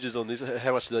percentages on this?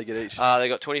 How much did they get each? They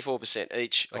got 24%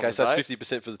 each. Okay, so that's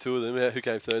 50% for the two of them. Who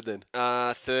came third then?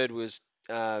 Third was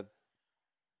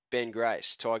Ben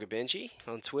Grace, Tiger Benji,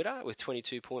 on Twitter, with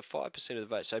 22.5% of the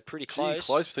vote. So pretty close.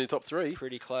 Close between the top three.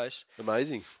 Pretty close.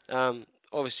 Amazing.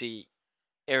 Obviously,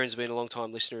 Aaron's been a long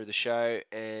time listener of the show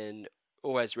and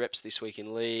always reps This Week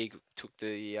in League. Took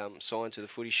the sign to the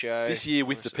footy show This year,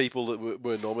 with the people that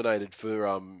were nominated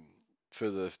for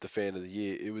the fan of the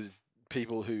year, it was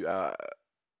people who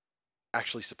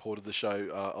actually supported the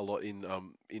show a lot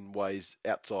in ways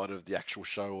outside of the actual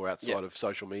show or outside of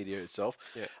social media itself.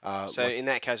 Yeah. So in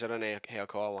that case, I don't know how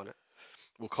Kyle won it.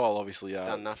 Well, Kyle obviously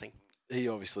done nothing. He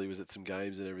obviously was at some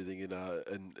games and everything,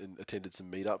 and attended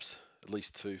some meetups, at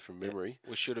least 2 from memory.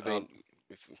 We should have been.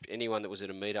 If anyone that was at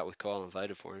a meetup with Kyle and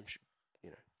voted for him should,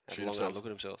 have a long hard look at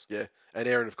themselves. Yeah, and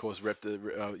Aaron, of course, repped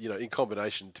in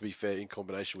combination. To be fair, in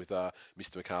combination with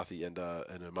Mr. McCarthy and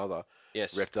her mother.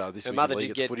 Yes, repped this. Her mother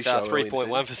did get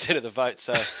 3.1% of the vote,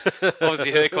 so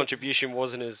obviously her contribution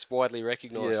wasn't as widely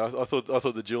recognised. Yeah, I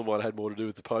thought the Jill might have had more to do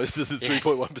with the post than the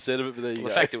 3.1% of it. But the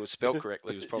fact it was spelled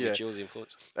correctly was probably Jill's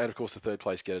influence. And of course, the third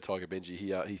place getter, Tiger Benji,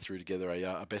 he threw together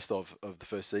a best of the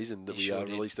first season that we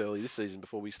released early this season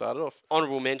before we started off.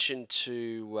 Honourable mention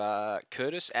to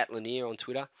Curtis at Lanier on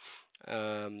Twitter,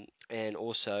 and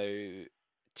also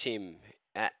Tim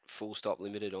at Full Stop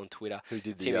Limited on Twitter. Who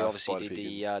did the Timmy obviously did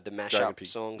the mashup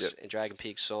songs and Dragon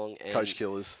Pig song and Coach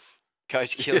Killers.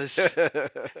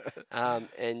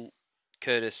 And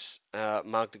Curtis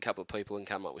mugged a couple of people and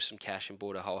come up with some cash and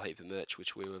bought a whole heap of merch,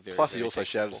 which we were very. Plus, very he also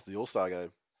shouted for. us to the All-Star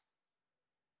game.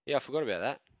 Yeah, I forgot about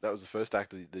that. That was the first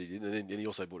act that he did, and he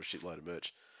also bought a shitload of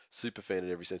merch. Super fan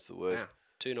in every sense of the word. Wow.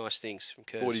 2 nice things from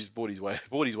Curtis. Bought his way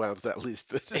onto that list,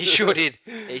 but he sure did.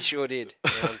 He sure did.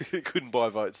 Couldn't buy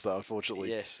votes though, unfortunately.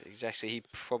 Yes, exactly. He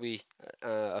probably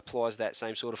applies that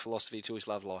same sort of philosophy to his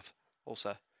love life.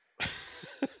 Also, I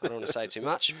don't want to say too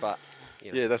much, but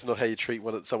yeah, that's not how you treat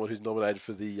someone who's nominated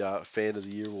for the Fan of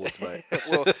the Year awards, mate.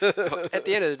 Well, at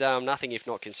the end of the day, I'm nothing if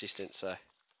not consistent. So,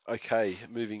 okay,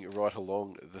 moving right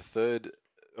along, the third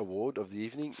award of the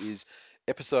evening is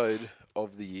Episode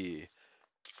of the Year.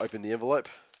 Open the envelope,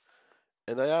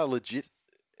 and they are legit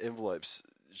envelopes.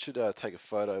 Should take a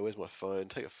photo. Where's my phone?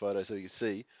 Take a photo so you can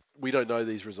see. We don't know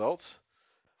these results.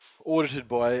 Audited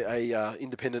by a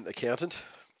independent accountant,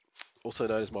 also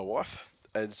known as my wife,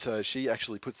 and so she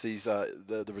actually puts these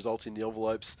the results in the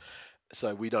envelopes,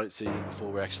 so we don't see them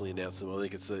before we actually announce them. I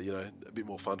think it's a bit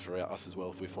more fun for us as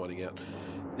well if we're finding out.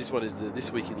 This one is the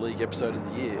This Week in League episode of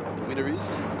the year, and the winner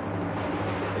is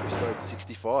episode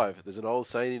 65. There's an old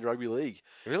saying in rugby league.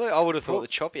 Really? I would have thought the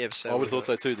choppy episode. I would have thought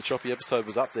so too. The choppy episode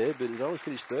was up there, but it only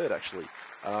finished third actually.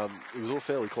 It was all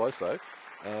fairly close though.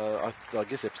 I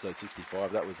guess episode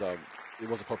 65. That was it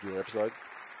was a popular episode.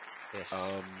 Yes.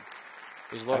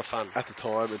 It was a lot of fun at the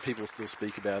time, and people still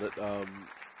speak about it.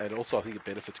 And also, I think it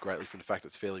benefits greatly from the fact that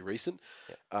it's fairly recent.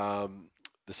 Yeah.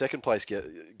 The second place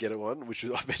getter one, which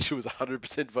I bet you was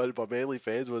 100% voted by Manly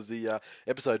fans, was the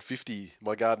episode 50,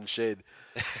 My Garden Shed,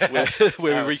 where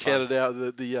we recounted out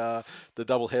the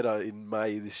double header in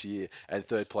May this year. And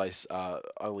third place,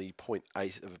 only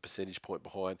 0.8 of a percentage point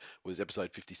behind, was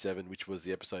episode 57, which was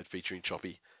the episode featuring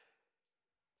Choppy.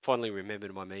 Finally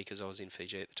remembered by me because I was in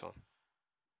Fiji at the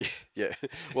time. Yeah,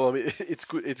 well, I mean, it's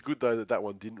good. It's good though that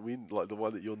one didn't win, like the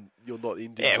one that you're not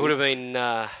in. Yeah, it would have been.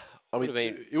 It would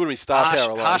have been star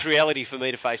power alone. Harsh reality for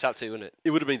me to face up to, wouldn't it? It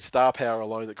would have been star power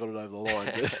alone that got it over the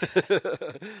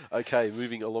line. Okay,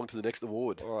 moving along to the next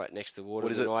award. All right, next award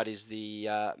of the night is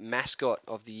the Mascot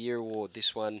of the Year award.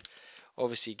 This one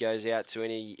obviously goes out to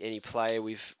any player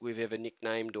we've ever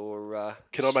nicknamed or.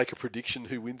 Can I make a prediction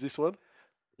who wins this one?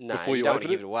 No, you don't want to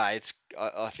give it away.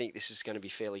 I think this is going to be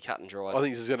fairly cut and dry. I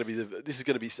think this is going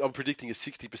to be. I'm predicting a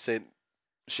 60%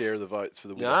 share of the votes for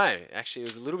the winner. No, actually, it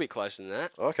was a little bit closer than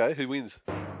that. Okay, who wins?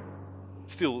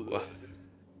 Still,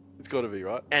 it's got to be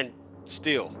right. And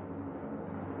still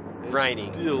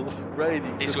reigning.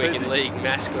 This Week in League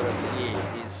Mascot of the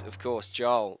Year is, of course,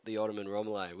 Joel, the Ottoman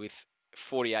Romelu, with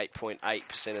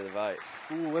 48.8% of the vote.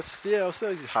 Ooh, I'll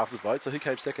say he's half the vote. So who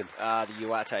came second? The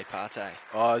Uate Partey.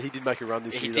 Oh, he did make a run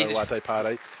this year, though, Uate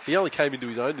Partey. He only came into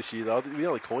his own this year, though. We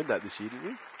only coined that this year,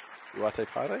 didn't we? Uate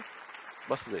Partey?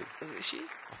 Must have been. Was it this year?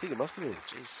 I think it must have been.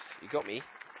 Jeez, you got me.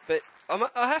 But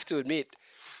I have to admit,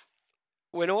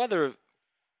 when either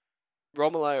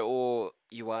Romelu or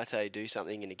Uate do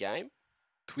something in a game,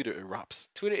 Twitter erupts.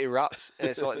 And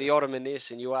it's like the Ottoman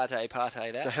this and Uate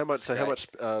Partey that. So how much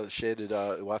share did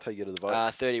Uate get of the vote?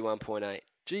 31.8.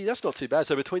 Gee, that's not too bad.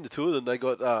 So between the two of them, they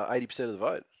got 80% of the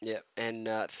vote. Yeah, and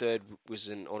third was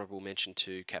an honourable mention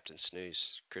to Captain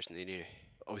Snooze, Chris Ninu.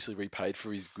 Obviously repaid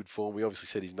for his good form. We obviously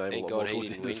said his name Thank a lot God more he towards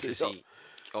didn't the win end of the because season. he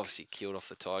obviously killed off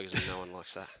the Tigers and no one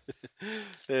likes that.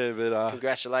 Yeah, but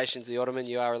congratulations, the Ottoman.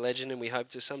 You are a legend, and we hope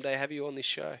to someday have you on this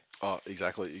show. Oh,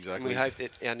 exactly. And we hope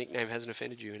that our nickname hasn't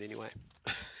offended you in any way.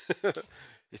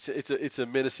 It's a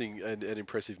menacing and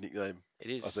impressive nickname. It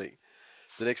is. I think.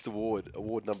 The next award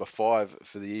number 5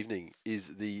 for the evening,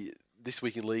 is the This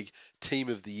Week in League Team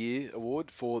of the Year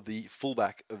award for the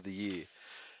fullback of the year.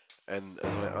 And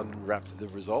as I unwrapped the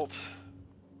result,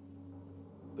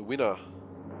 the winner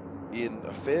in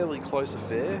a fairly close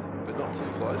affair, but not too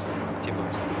close. Tim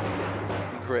Watson.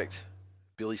 Incorrect.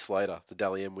 Billy Slater, the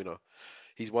Dally M winner.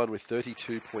 He's won with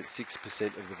 32.6%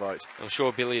 of the vote. I'm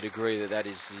sure Billy would agree that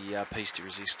is the piece de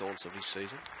resistance of his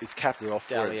season. It's capped it off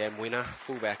for Dally him. M winner,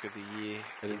 fullback of the year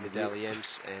in the Dally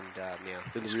M's, and now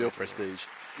In the real prestige.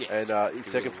 Yeah, And in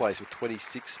second place with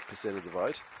 26% of the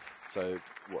vote. So,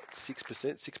 what, 6%?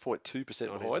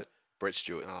 6.2% behind? Brett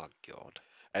Stewart. Oh, God.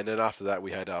 And then after that,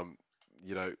 we had,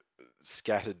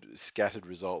 scattered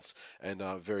results and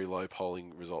very low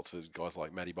polling results for guys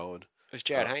like Matty Bowen. Was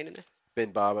Jared Hayne in there?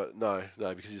 Ben Barber, no,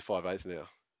 because he's 5'8" now.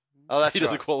 Oh, that's he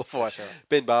doesn't qualify. That's right.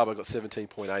 Ben Barber got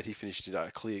 17.8. He finished in a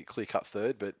clear cut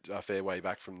third, but a fair way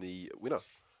back from the winner.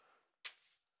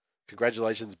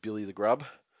 Congratulations, Billy the Grub.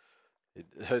 It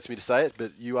hurts me to say it,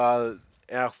 but you are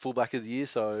our fullback of the year,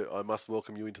 so I must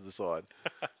welcome you into the side.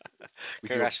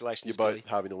 Congratulations, your boat Billy.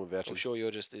 Harvey Norman vouchers. I'm sure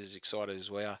you're just as excited as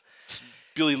we are.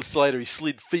 Billy Slater, he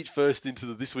slid feet first into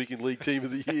the This Week in League Team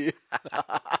of the Year.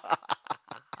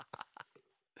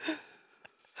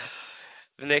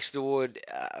 The next award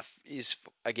is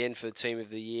again for Team of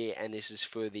the Year, and this is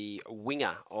for the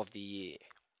Winger of the Year.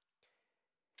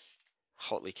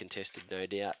 Hotly contested, no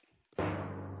doubt.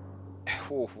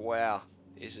 Oh, wow,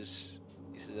 this is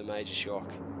a major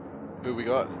shock. Who we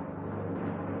got?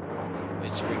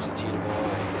 It brings a tear to my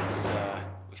eye. It's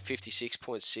with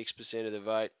 56.6% of the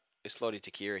vote. It's Lottie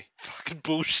Takiri. Fucking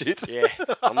bullshit. Yeah,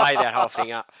 I made that whole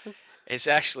thing up. It's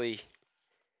actually,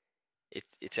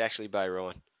 it's actually Bay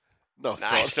Ryan. No, it's No,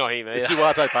 not. it's not him either. It's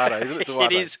Uate Pate, isn't it? It's Uate.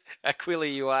 It is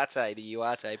TWiLLY Uate, the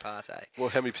Uate Pate. Well,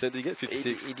 how many percent did he get?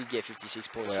 56? He did get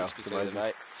 56.6% Wow, of the amazing.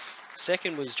 vote.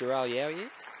 Second was Jaral Yowie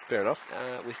Fair enough.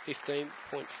 with 15.5%.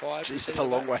 Jeez, that's a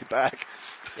long way back.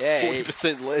 Yeah,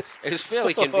 40% less. It was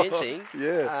fairly convincing.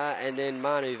 Yeah. And then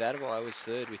Manu Vadavai was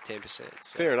third with 10%. So.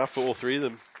 Fair enough for all three of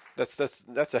them.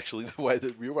 That's actually the way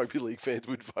that real rugby league fans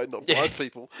would vote, not Yeah, most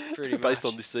people, pretty based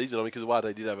much. on this season. I mean, because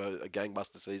Uate did have a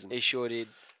gangbuster season. He sure did.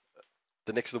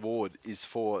 The next award is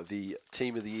for the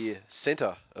Team of the Year,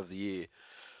 Centre of the Year.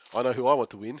 I know who I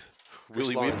want to win.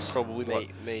 Willie wins, probably not.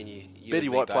 Me and you. Betty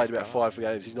and me White played both, about bro. 5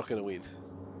 games. He's not going to win.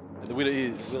 And the winner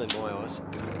is, Will in my eyes.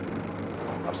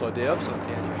 upside down, Upside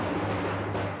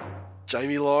down.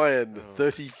 Jamie Lyon, Oh.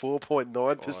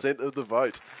 34.9% of the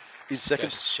vote. In second,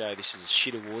 Goes to show this is a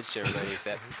shit award ceremony if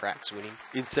that Pratt's winning.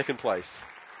 in second place,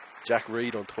 Jack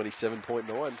Reed on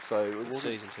 27.9. So it Good was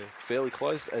season too. fairly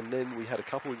close. And then we had a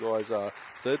couple of guys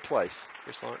third place.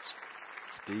 Chris Lawrence.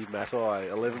 Steve Matai,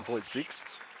 11.6.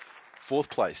 Fourth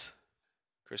place,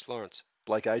 Chris Lawrence.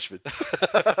 Blake Ashford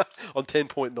on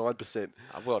 10.9%.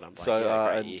 Well done, Blake. So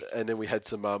Yeah, great year. and then we had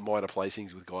some minor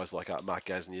placings with guys like Mark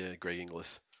Gasnier, Greg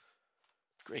Inglis.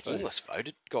 Greg Inglis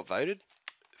got voted.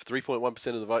 3.1%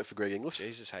 of the vote for Greg Inglis.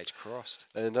 Jesus H. crossed.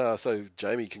 And so,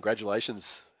 Jamie,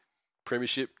 congratulations.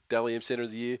 Premiership, Dally M Centre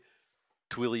of the Year,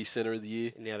 TWiLLY Centre of the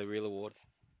Year. And now the real award.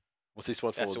 What's this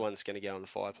one for? That's the one that's going to go on the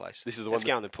fireplace. This is the That's one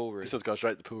going in the pool room. This one's going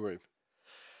straight to the pool room.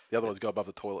 The other one's go above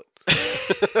the toilet.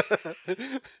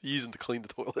 Using to clean the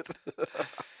toilet.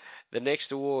 The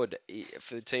next award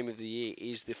for the Team of the Year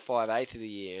is the 5/8 of the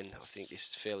year, and I think this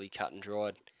is fairly cut and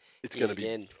dried. It's going to be.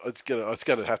 Again. It's going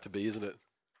to have to be, isn't it?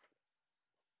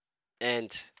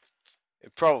 And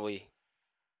probably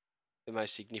the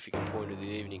most significant point of the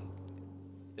evening,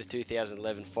 the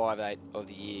 2011 5/8 of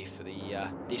the year for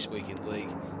the This Week in League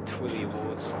TWiLLY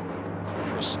Awards.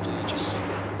 Prestigious.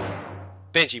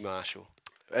 Benji Marshall.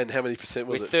 And how many percent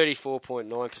was With it?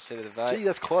 34.9% of the vote. Gee,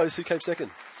 that's close. Who came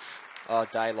second? Oh,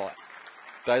 Daylight.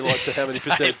 Daylight to how many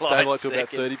percent? Daylight to about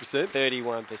second. 30%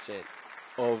 31%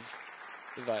 of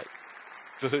the vote.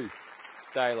 for who?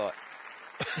 Daylight.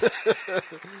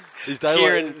 Is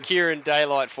Daylight? Kieran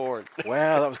Daylight Foran.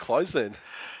 Wow, that was close then.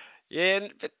 Yeah,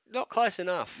 but not close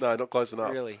enough. No, not close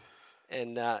enough. Really.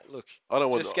 And look, I don't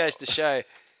want just goes to show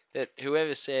that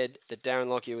whoever said that Darren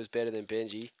Lockyer was better than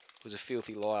Benji was a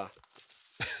filthy liar.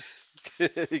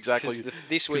 exactly. Because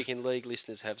This Week in League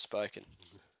listeners have spoken.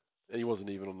 And he wasn't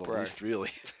even on the Bro. list,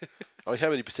 really. I mean, how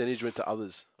many percentage went to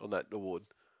others on that award?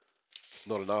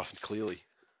 Not enough, clearly.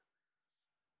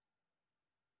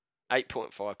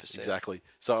 8.5%. Exactly.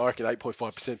 So I reckon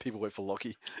 8.5% people went for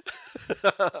Lockie.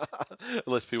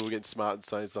 Unless people were getting smart and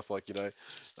saying stuff like,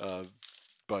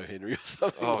 Bo Henry or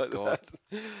something Oh, like God.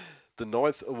 that. The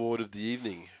 9th award of the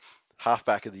evening.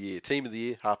 Halfback of the Year. Team of the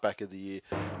Year, Halfback of the Year.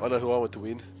 I know who I want to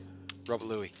win. Robert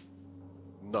Louis.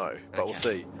 No, but we'll Okay.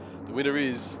 see. The winner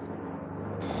is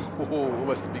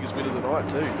almost the biggest winner of the night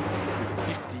too,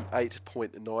 with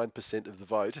 58.9% of the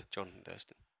vote. Jonathan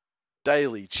Thurston.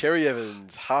 Daly Cherry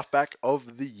Evans, halfback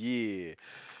of the year.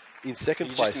 In second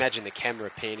You place, just imagine the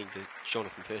camera panning to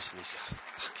Jonathan Thurston. He's going,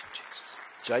 fucking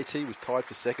Jesus. JT was tied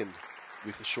for second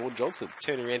with Sean Johnson.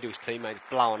 Turning around to his teammates,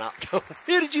 blowing up. Going,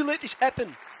 how did you let this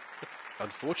happen?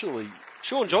 Unfortunately,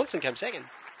 Sean Johnson came second.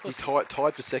 he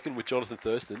tied for second with Jonathan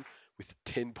Thurston with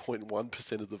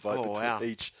 10.1% of the vote Oh, between wow.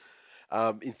 each.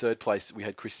 In third place, we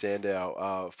had Chris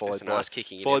Sandow, followed an by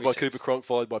ass-kicking in every Cooper sense. Cronk,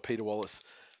 followed by Peter Wallace.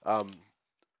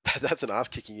 That's an ass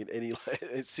kicking in any.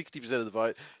 It's 60% of the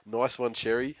vote. Nice one,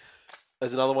 Cherry.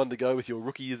 There's another one to go with your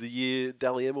Rookie of the Year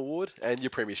Dally M award and your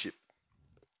Premiership.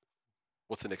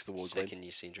 What's the next award, Glenn? Second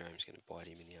year syndrome is going to bite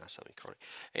him in the arse, something chronic.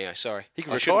 Anyway, sorry. He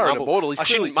can I shouldn't retire an mumble. immortal. He's I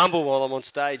clearly- shouldn't mumble while I'm on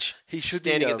stage. He should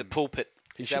be, standing at the pulpit.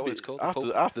 He Is should that what be, it's called? The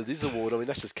pulpit? after this award, I mean,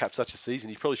 that's just capped such a season.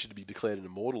 He probably should be declared an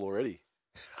immortal already.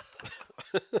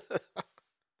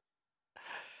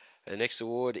 The next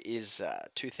award is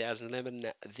 2011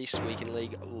 This Week in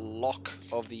League Lock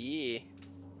of the Year.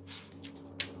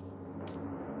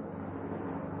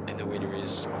 And the winner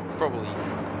is probably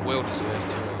well deserved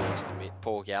too, I must admit.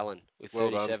 Paul Gallen with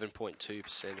Well done.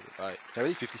 37.2% of the vote. How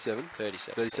many? 57?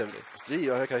 37. 37.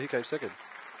 Gee, okay, who came second?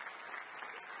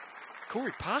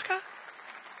 Corey Parker?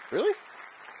 Really?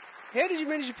 How did you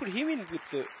manage to put him in with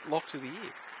the locks of the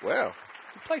year? Wow.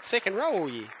 He played second row all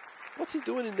year. What's he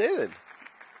doing in there then?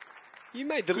 You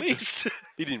made the list.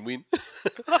 He didn't win.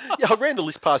 Yeah, I ran the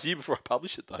list past you before I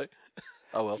published it, though.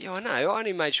 Oh, well. Yeah, I know. I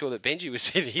only made sure that Benji was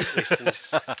in his list and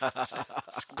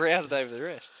just browsed over the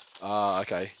rest. Ah,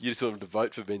 okay. You just want him to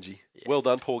vote for Benji. Yeah. Well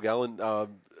done, Paul Gallen.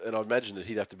 And I imagine that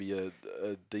he'd have to be a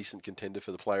decent contender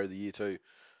for the Player of the Year too.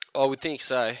 I would think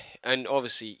so. And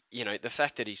obviously, you know, the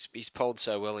fact that he's polled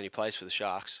so well and he plays for the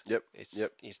Sharks, Yep. it's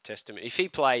Yep. a testament. If he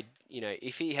played, you know,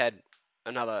 if he had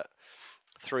another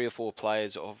 3 or 4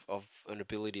 players of an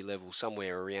ability level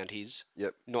somewhere around his,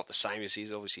 Yep. not the same as his,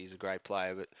 obviously he's a great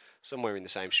player, but somewhere in the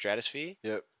same stratosphere,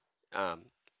 Yep.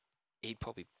 he'd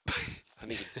probably, I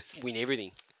think he'd win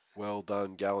everything. Well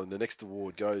done, Gallen. The next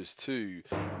award goes to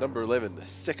number 11, the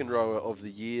second rower of the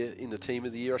year, in the team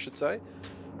of the year, I should say.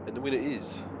 And the winner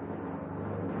is...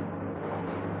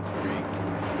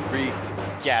 Rigged.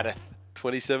 Gareth.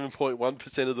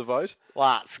 27.1% of the vote.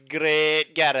 That's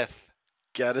great, Gareth.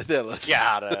 Gareth Ellis.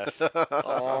 Gareth.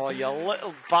 Oh, you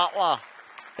little butler.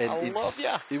 And I love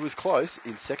ya. It was close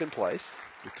in second place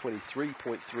with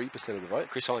 23.3% of the vote.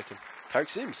 Chris Hollington. Tarek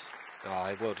Sims.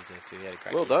 Oh, well deserved too. He had a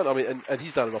great Well year. done. I mean, and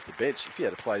he's done it off the bench. If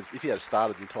he had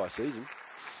started the entire season,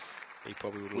 He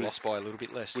probably would have lost by a little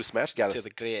bit less. would have smashed Gareth. To the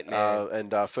great man.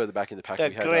 And further back in the pack, the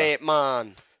we had great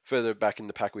man. further back in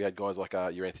the pack we had guys like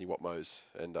your Anthony Watmos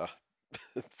and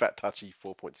Fat Touchy,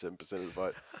 4.7% of the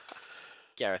vote.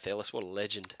 Gareth Ellis, what a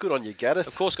legend. Good on you, Gareth.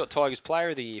 Of course, got Tigers Player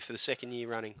of the Year for the second year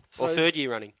running, or So- third year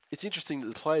running. It's interesting that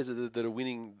the players that are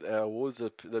winning awards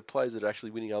are the players that are actually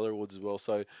winning other awards as well.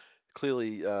 So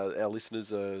clearly, our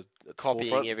listeners are at the Copying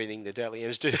forefront. everything the Dally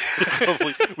M's do.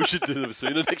 Probably we should do them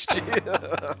sooner next year.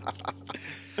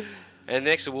 And the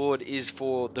next award is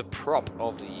for the Prop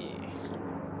of the Year.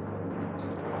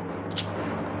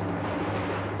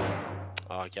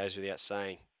 Oh, it goes without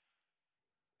saying.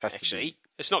 Has to Actually,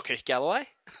 it's not Keith Galloway.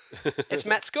 It's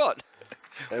Matt Scott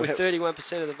be. with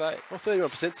 31% of the vote. Well,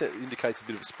 31% indicates a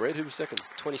bit of a spread. Who was second?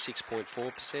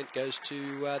 26.4% goes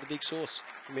to the big source.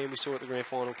 The man we saw at the grand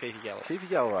final, Keith Galloway. Keithy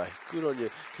Galloway. Good on you.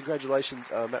 Congratulations,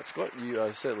 Matt Scott.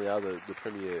 You certainly are the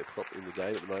premier prop in the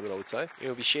game at the moment, I would say.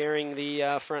 He'll be sharing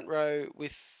the front row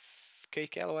with Keith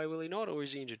Galloway, will he not, or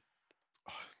is he injured?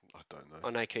 I don't know.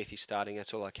 I know Keith is starting,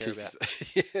 that's all I care about.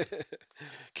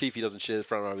 Keithy doesn't share the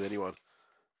front row with anyone.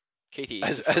 Keithy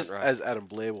is the front row. As Adam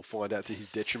Blair will find out to his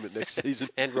detriment next season.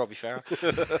 And Robbie Farah.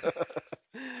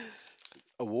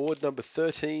 Award number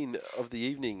 13 of the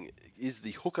evening is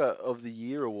the Hooker of the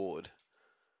Year award.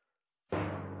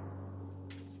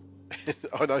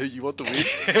 I know who you want to win.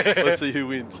 Let's see who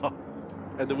wins.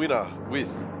 And the winner with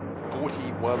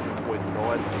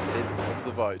 41.9% of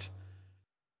the vote,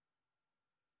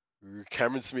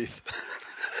 Cameron Smith.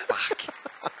 Fuck.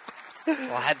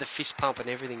 Well, I had the fist pump and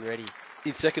everything ready.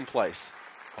 In second place,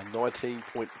 on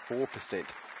 19.4%,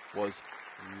 was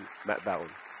Matt Ballon.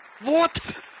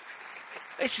 What?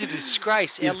 It's a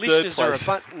disgrace. Our In listeners third are a place.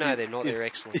 bunch. No, they're not. They're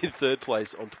excellent. In third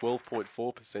place, on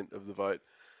 12.4% of the vote,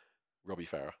 Robbie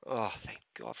Farah. Oh, thank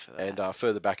God for that. And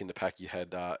further back in the pack, you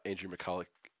had Andrew McCulloch,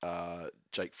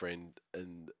 Jake Friend,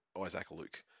 and Isaac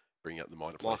Luke bringing up the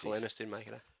minor Michael placings. Ennis didn't make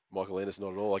it. Michael Ennis,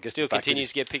 not at all. I guess Still the fact continues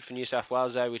to get picked for New South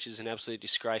Wales, though, which is an absolute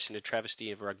disgrace and a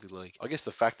travesty of rugby league. I guess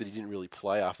the fact that he didn't really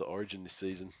play after Origin this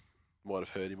season might have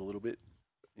hurt him a little bit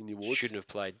in the awards. Shouldn't have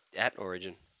played at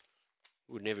Origin.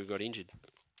 Would never have got injured.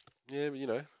 Yeah, but you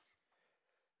know.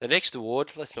 The next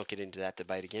award, let's not get into that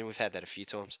debate again. We've had that a few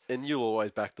times. And you'll always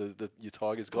back your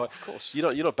Tigers guy. Oh, of course.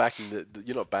 You're not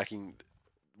backing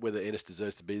whether Ennis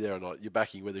deserves to be there or not. You're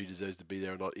backing whether he deserves to be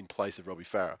there or not in place of Robbie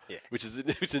Farah. Yeah. Which is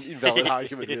an invalid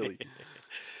argument, really.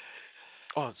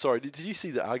 Oh, sorry. Did you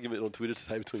see the argument on Twitter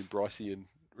today between Brycey and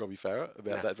Robbie Farah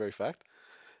about that very fact?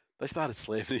 They started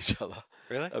slamming each other.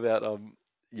 Really? About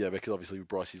because obviously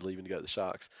Brycey's leaving to go to the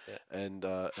Sharks, yeah. and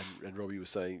Robbie was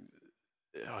saying,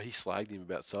 he slagged him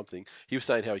about something. He was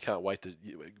saying how he can't wait to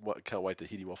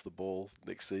hit him off the ball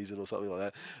next season or something like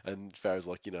that. And Farah's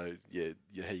like, how are you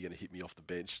going to hit me off the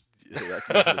bench? That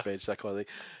kind of kind of thing.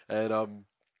 And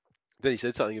then he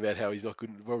said something about how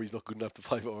Robbie's not good enough to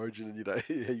play for Origin, and and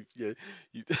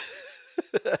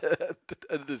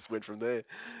it just went from there.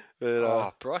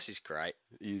 But, Bryce is great.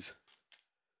 He is.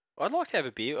 I'd like to have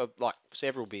a beer, like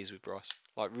several beers with Bryce.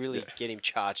 Like really get him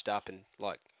charged up and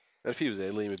like. And if he was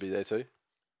there, Liam would be there too.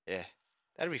 Yeah,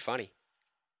 that'd be funny.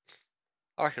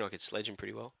 I reckon I could sledge him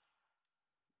pretty well.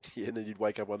 Yeah, and then you'd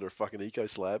wake up under a fucking eco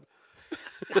slab.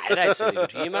 Nah, that's really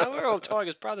good humour. We're all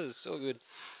Tigers brothers. It's all good.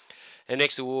 Our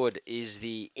next award is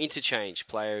the Interchange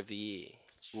Player of the Year.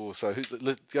 Well, so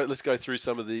let's go through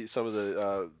some of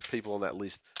the people on that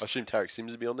list. I assume Tarek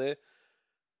Sims would be on there.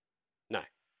 No.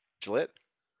 Gillette.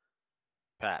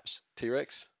 Perhaps.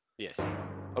 T-Rex. Yes.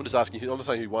 I'm just asking. I'm not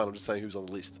saying who won. I'm just saying who's on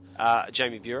the list.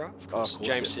 Jamie Bureau, of course.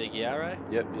 James Seguiaro.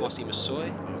 Yep. Mossy Massoy.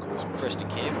 Of course. Preston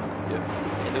Campbell. Yep.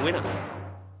 And the winner,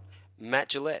 Matt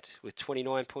Gillette, with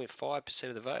 29.5%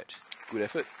 of the vote. Good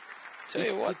effort. Tell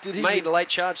you what, made a late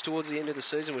charge towards the end of the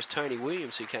season was Tony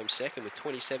Williams, who came second with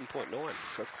 27.9.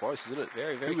 That's close, isn't it?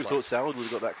 Very, very close. Who would have thought Salad would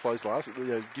have got that close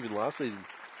given last season?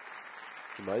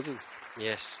 It's amazing.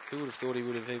 Yes. Who would have thought he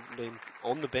would have been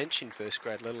on the bench in first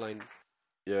grade, let alone...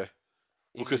 Yeah.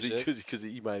 Well, because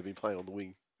he may have been playing on the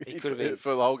wing. He could have been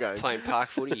for the whole game. Playing park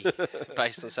footy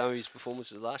based on some of his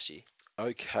performances last year.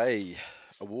 Okay.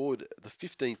 Award, the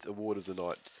 15th award of the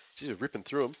night. Jeez, we're ripping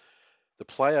through them. The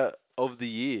Player of the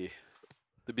Year.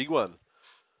 The big one.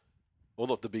 Well,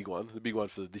 not the big one. The big one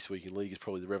for This Week in League is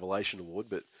probably the Revelation Award,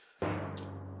 but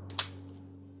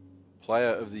Player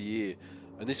of the Year.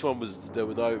 And this one there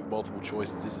were no multiple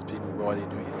choices. This is people writing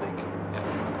who you think.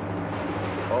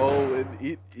 Oh, and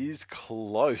it is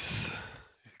close.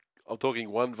 I'm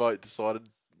talking one vote decided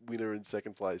winner in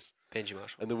second place. Benji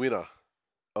Marshall. And the winner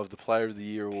of the Player of the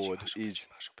Year award is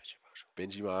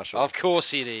Benji Marshall. Of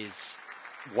course it is.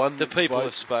 The people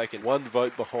have spoken. One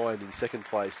vote behind in second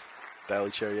place,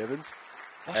 Daly Cherry Evans.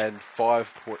 What? And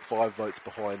 5.5 votes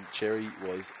behind Cherry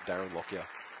was Darren Lockyer.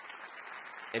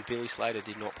 And Billy Slater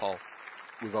did not poll.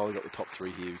 We've only got the top three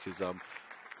here because,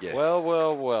 yeah.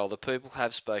 Well, the people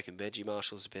have spoken. Benji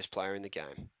Marshall's the best player in the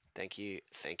game. Thank you.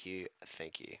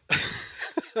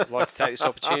 I'd like to take this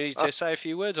opportunity to say a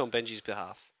few words on Benji's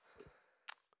behalf.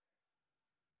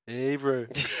 Hey, bro.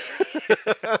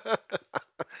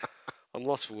 I'm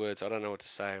lost for words. I don't know what to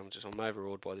say. I'm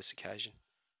overawed by this occasion.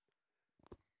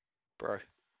 Bro.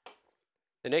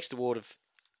 The next award of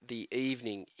the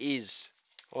evening is...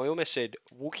 I almost said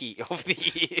Wookie of the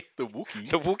Year. The Wookie?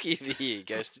 The Wookie of the Year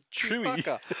goes to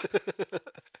Chewie.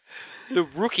 The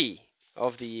Rookie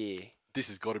of the Year. This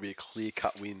has got to be a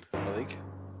clear-cut win, I think.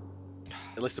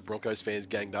 Unless the Broncos fans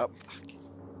ganged up.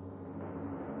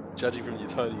 Judging from your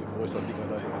tone of your voice, I think I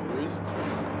know who the winner is.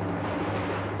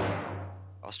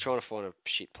 I was trying to find a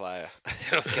shit player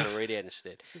that I was going to read out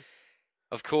instead.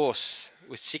 Of course,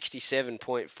 with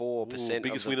 67.4%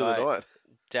 biggest of the winner of the vote, night.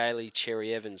 Daly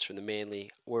Cherry Evans from the Manly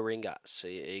Warringah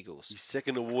Sea Eagles. His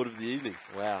second award of the evening.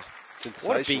 Wow.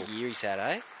 Sensational. What a big year he's had,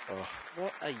 eh? Oh.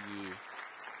 What a year.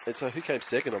 And so who came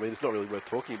second? I mean, it's not really worth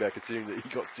talking about considering that he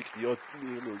got 60-odd,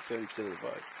 nearly 70% of the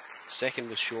vote. Second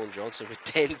was Sean Johnson with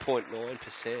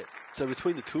 10.9%. So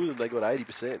between the two of them, they got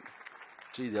 80%.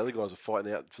 Gee, the other guys were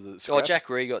fighting out for the scraps. Oh, Jack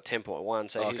Ree got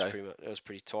 10.1, so it was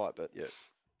pretty tight. But yeah.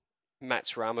 Matt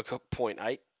Srama got 0.8.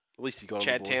 At least he got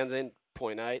Chad Townsend,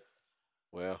 0.8.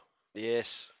 Wow.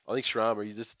 Yes. I think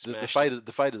Shrama, the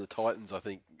fate of the Titans, I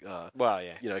think, cost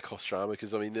Shrama.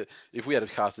 Because, I mean, if we had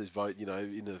cast this vote,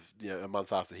 a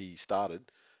month after he started,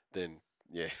 then,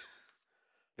 yeah.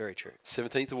 Very true.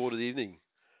 17th award of the evening.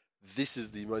 This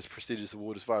is the most prestigious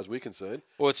award as far as we're concerned.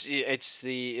 Well, it's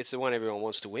the one everyone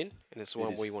wants to win, and it's the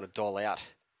one we want to dole out.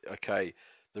 Okay.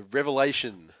 The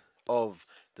revelation of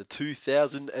the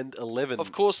 2011.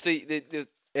 Of course, the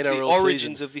NRL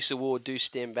origins season. of this award do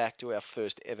stem back to our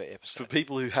first ever episode. For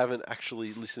people who haven't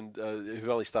actually listened, who've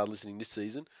only started listening this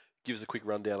season, give us a quick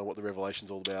rundown on what the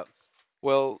Revelation's all about.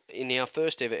 Well, in our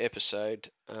first ever episode,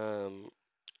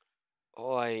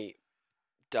 I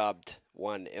dubbed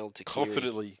one El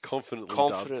Takiri.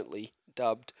 Confidently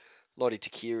dubbed Lottie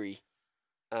Takiri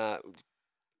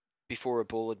before a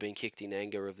ball had been kicked in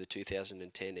anger of the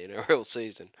 2010 NRL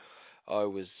season. I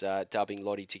was dubbing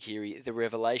Lottie Takiri the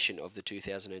revelation of the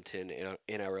 2010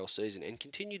 NRL season and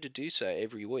continued to do so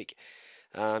every week,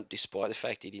 despite the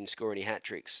fact he didn't score any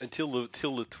hat-tricks. Until the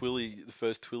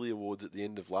first TWiLLY Awards at the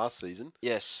end of last season.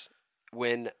 Yes,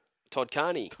 when Todd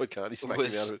Carney smacked him out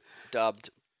was of it. dubbed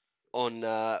on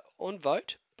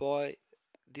vote by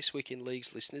This Week in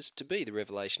Leagues listeners to be the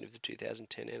revelation of the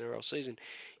 2010 NRL season,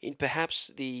 in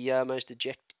perhaps the most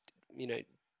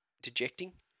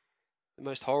dejecting, the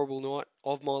most horrible night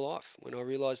of my life, when I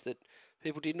realised that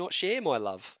people did not share my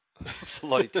love for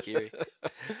Lottie Takiri.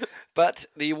 But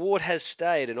the award has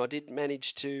stayed, and I did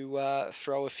manage to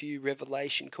throw a few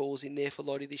revelation calls in there for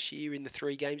Lottie this year in the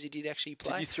 3 games he did actually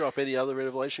play. Did you throw up any other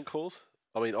revelation calls?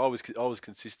 I mean, I was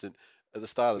consistent at the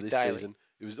start of this season.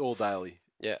 It was all daily.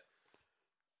 Yeah.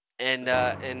 And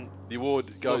the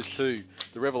award goes to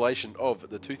the revelation of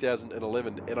the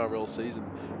 2011 NRL season,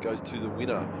 goes to the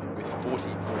winner with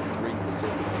 40.3% of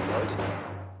the vote,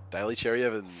 Daly Cherry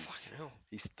Evans.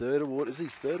 His third award. Is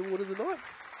his third award of the night?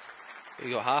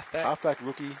 You got halfback. Halfback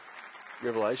rookie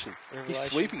revelation. He's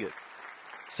sweeping it.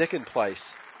 Second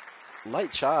place,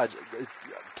 late charge.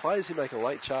 Players who make a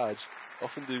late charge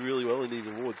often do really well in these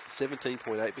awards.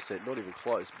 17.8%, not even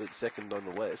close, but second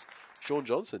nonetheless. Sean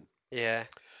Johnson. Yeah.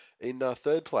 In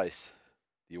third place,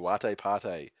 the Uwate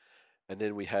Pate. And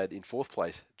then we had in fourth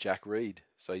place, Jack Reed.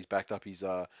 So he's backed up his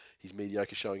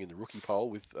mediocre showing in the rookie poll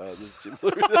with the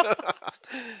similar.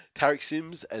 Tarek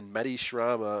Sims and Matty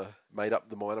Schramer made up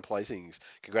the minor placings.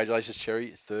 Congratulations,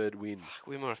 Cherry. Third win.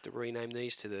 We might have to rename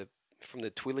these from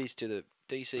the TWiLLYs to the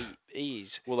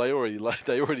DCEs. Well, they already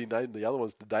named the other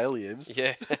ones the Daily M's.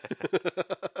 Yeah.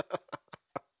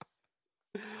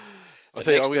 We'll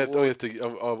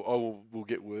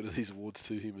get word of these awards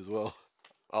to him as well.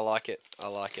 I like it.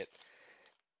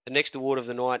 The next award of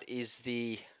the night is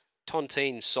the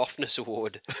Tontine Softness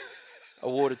Award,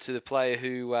 awarded to the player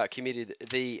who committed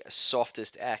the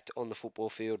softest act on the football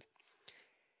field.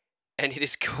 And it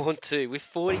has gone to, with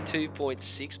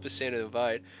 42.6% of the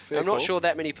vote. I'm not sure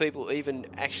that many people even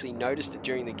actually noticed it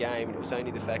during the game, and it was only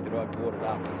the fact that I brought it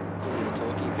up when we were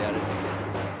talking about it.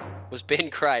 Was Ben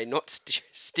Creagh not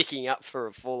sticking up for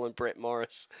a fallen Brett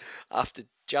Morris after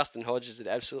Justin Hodges had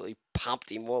absolutely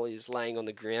pumped him while he was laying on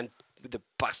the ground with a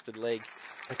busted leg.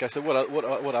 Okay, so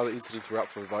what other incidents were up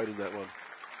for a vote in that one?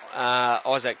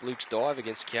 Isaac Luke's dive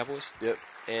against the Cowboys. Yep.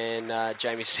 And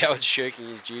Jamie Soward shirking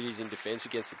his duties in defence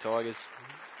against the Tigers.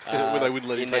 When they wouldn't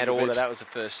let him in take that the order, bench. that was the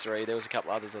first 3. There was a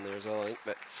couple others on there as well, I think.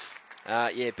 But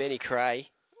Benny Creagh.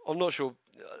 I'm not sure.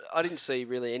 I didn't see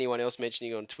really anyone else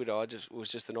mentioning on Twitter. It was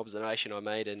just an observation I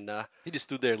made, and he just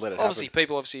stood there and let it happen.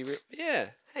 People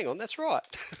hang on, that's right.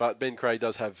 But Ben Creagh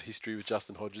does have history with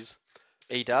Justin Hodges.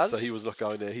 He does. So he was not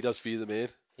going there. He does fear the man.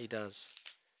 He does.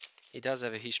 He does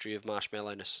have a history of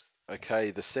marshmallowness.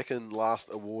 Okay, the second last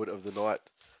award of the night.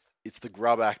 It's the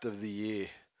Grub Act of the Year.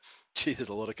 Gee, there's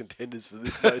a lot of contenders for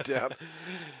this, no doubt.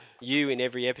 You in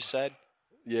every episode?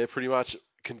 Yeah, pretty much.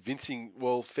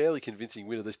 Fairly convincing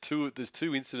winner. There's two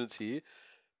incidents here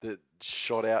that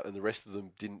shot out, and the rest of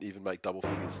them didn't even make double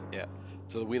figures. Yeah.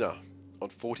 So the winner on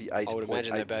 48.8%. I would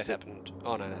imagine they both happened.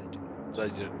 Oh no, they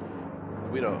didn't.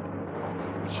 The winner,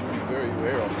 which you'll be very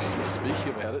aware of because you were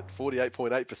speaking about it,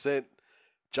 48.8%.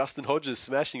 Justin Hodges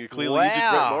smashing a clearly injured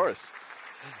Brett Morris.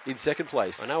 In second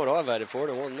place. I know what I voted for.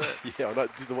 It wasn't that. Yeah, I know.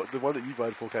 The one that you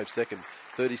voted for came second.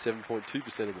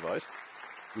 37.2% of the vote.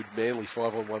 With Manly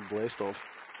 5-on-1 blast off.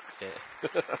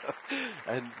 Yeah.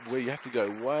 And where you have to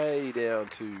go way down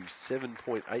to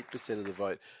 7.8% of the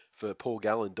vote for Paul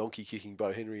Gallen donkey kicking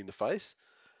Bo Henry in the face.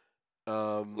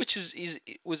 Which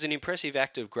was an impressive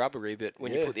act of grubbery, but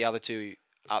when you put the other two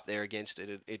up there against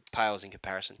it, it pales in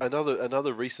comparison.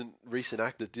 Another recent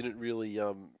act that didn't really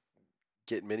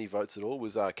get many votes at all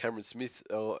was Cameron Smith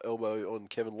elbow on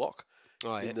Kevin Locke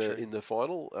in the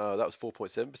final. That was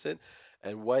 4.7%,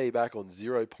 and way back on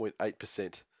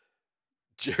 0.8%,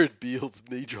 Jared Beale's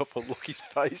knee drop on Lockie's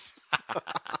face.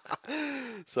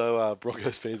 So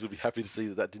Broncos fans will be happy to see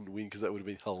that didn't win because that would have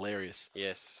been hilarious.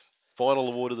 Yes. Final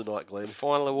award of the night, Glenn. The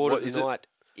final award of the night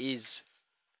is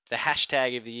the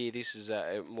hashtag of the year. This is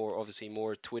obviously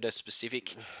more Twitter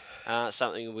specific.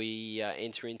 Something we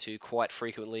enter into quite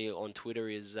frequently on Twitter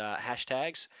is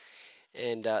hashtags,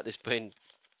 and there's been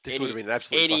This would have been an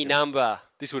absolute any number.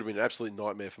 This would have been an absolute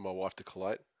nightmare for my wife to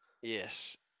collate.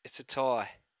 Yes, it's a tie.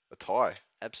 A tie.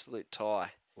 Absolute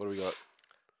tie. What do we got?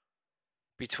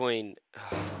 Between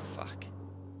fuck.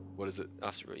 What is it?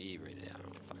 After you read it out, I don't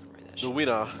want to fucking read that The shit.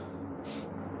 winner.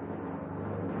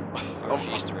 I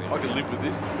refuse to read it. I can live with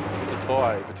this. It's a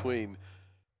tie between.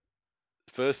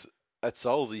 First, at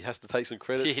Souls, he has to take some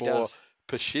credit for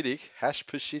Pashitic.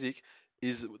 Pashitic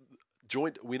is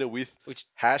joint winner with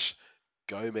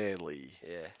Go Manly.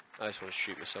 Yeah, I just want to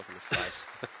shoot myself in the face.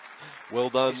 Well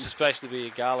done. This is supposed to be a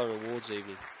gala awards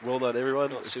evening. Well done,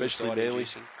 everyone, Not especially Manly.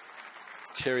 suicide-inducing.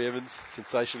 Cherry Evans,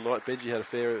 sensational night. Benji had a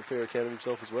fair account of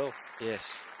himself as well.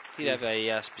 Yes, did have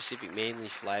a specific Manly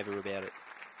flavour about it,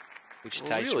 which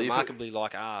tastes really, remarkably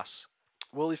like arse.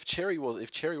 Well, if Cherry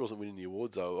wasn't winning the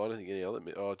awards, though, I don't think any other.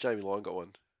 Oh, Jamie Lyon got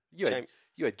one. You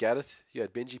had Gaddeth. You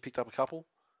had Benji picked up a couple.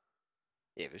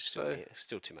 Yeah, but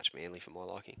still too much Manly for my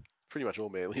liking. Pretty much all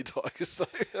Manly Tigers. So.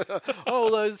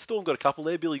 Although Storm got a couple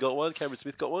there. Billy got one. Cameron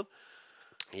Smith got one.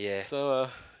 Yeah. So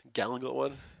Gallen got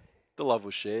one. The love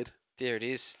was shared. There it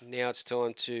is. Now it's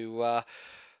time to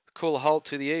call a halt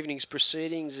to the evening's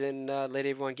proceedings and let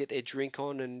everyone get their drink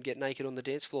on and get naked on the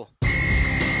dance floor.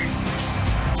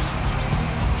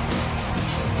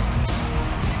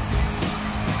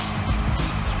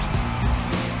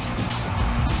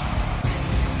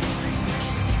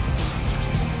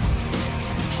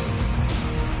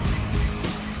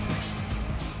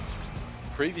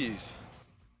 Previews.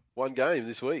 One game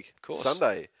this week. Of course.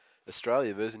 Sunday,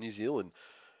 Australia versus New Zealand.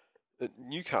 At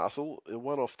Newcastle, a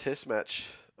one-off test match,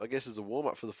 I guess as a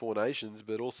warm-up for the Four Nations,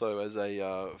 but also as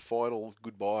a final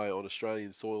goodbye on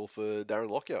Australian soil for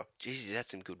Darren Lockyer. Jesus, that's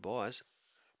some good buys.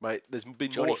 Mate, there's been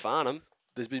Johnny Farnham.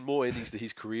 There's been more endings to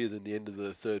his career than the end of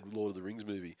the third Lord of the Rings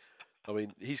movie. I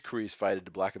mean, his career's faded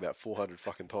to black about 400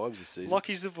 fucking times this season.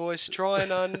 Lockie's the voice. Try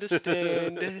and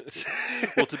understand it.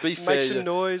 Well, to be fair, make some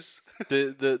noise.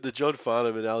 The John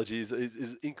Farnham analogy is a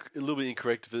little bit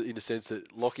incorrect in the sense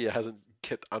that Lockyer hasn't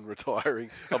kept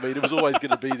unretiring. I mean, it was always going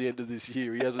to be the end of this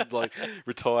year. He hasn't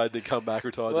retired then come back,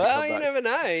 retired then come back. Well, you never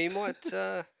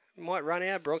know. He might run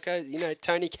out. Broncos,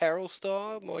 Tony Carroll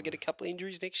style. Might get a couple of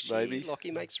injuries next year. Maybe. Lockie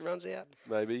makes runs out.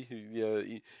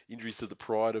 Maybe. Injuries to the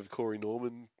pride of Corey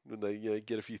Norman when they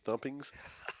get a few thumpings.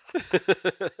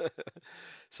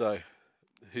 So,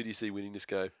 who do you see winning this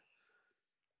game?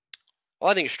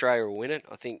 I think Australia will win it.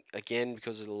 I think, again,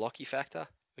 because of the Lockie factor,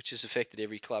 which has affected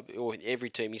every club or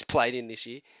every team he's played in this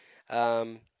year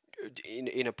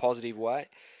in a positive way.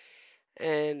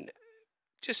 And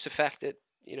just the fact that,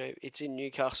 it's in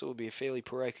Newcastle, will be a fairly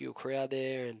parochial crowd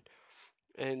there.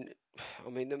 And I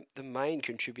mean, the main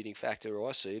contributing factor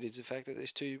I see it is the fact that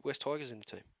there's two West Tigers in the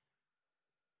team.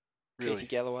 Really? Keithy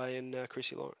Galloway and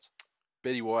Chrissy Lawrence.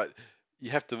 Betty White. You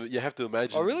have to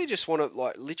imagine. I really just want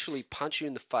to literally punch you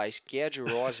in the face, gouge your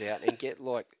eyes out, and get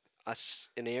an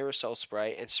aerosol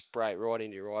spray and spray it right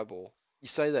into your eyeball. You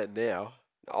say that now.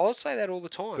 I'll say that all the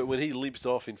time. But when he limps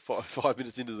off in 5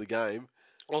 minutes into the game,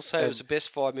 I'll say it was the best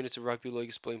 5 minutes of rugby league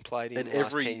that's been played in the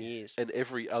last 10 years. And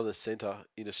every other centre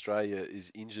in Australia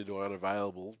is injured or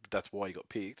unavailable. But that's why he got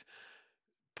picked.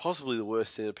 Possibly the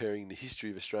worst centre pairing in the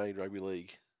history of Australian rugby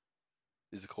league.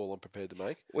 Is the call I'm prepared to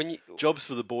make. Jobs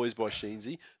for the boys by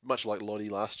Sheensy, much like Lottie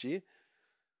last year.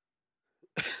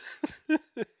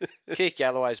 Keith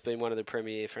Galloway's been one of the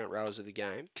premier front rowers of the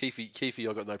game. Keefe,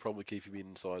 I've got no problem with Keefe being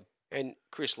inside. And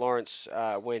Chris Lawrence,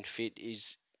 when fit,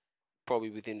 is probably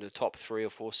within the top 3 or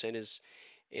 4 centres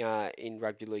in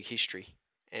rugby league history.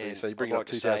 And so you bring up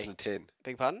 2010.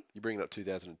 Beg pardon? You bring up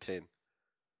 2010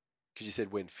 because you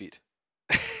said when fit.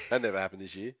 That never happened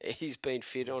this year. He's been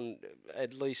fit on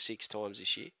at least 6 times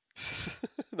this year.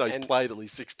 No, he's played at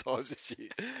least 6 times this year.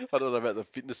 I don't know about the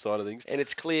fitness side of things. And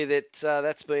it's clear that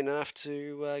that's been enough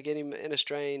to get him an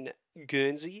Australian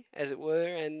Guernsey, as it were,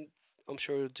 and I'm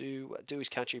sure he'll do his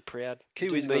country proud.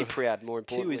 Kiwis do me proud, more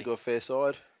importantly. Kiwis got a fair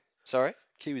side. Sorry?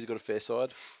 Kiwis got a fair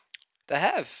side. They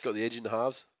have. Got the edge in the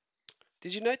halves.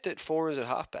 Did you note that Foran's at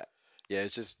halfback? Yeah,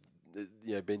 it's just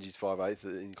Benji's 5'8"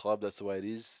 in club. That's the way it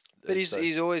is. But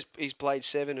he's played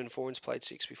 7 and Foran's played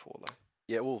 6 before though.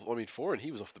 Yeah, well, I mean, Foran,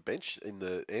 he was off the bench in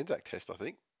the Anzac test. I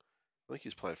think he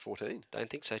was playing 14. Don't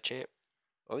think so, champ.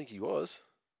 I think he was.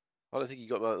 I don't think he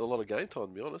got a lot of game time,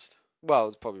 to be honest. Well,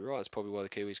 it's probably right. It's probably why the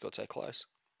Kiwis got so close.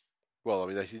 Well, I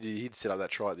mean, he'd set up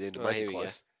that try at the end to make it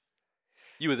close. Go.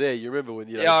 You were there. You remember when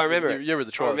Yeah, I remember. You remember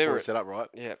the try that Foran set up, right?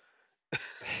 Yeah.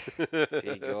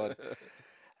 Dear God.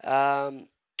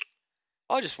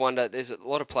 I just wonder, there's a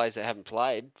lot of players that haven't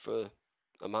played for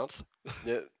a month.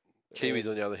 Yeah. Kiwis,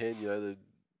 on the other hand,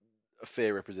 a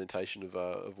fair representation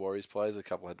of Warriors players. A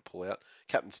couple had to pull out.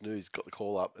 Captain Snooze got the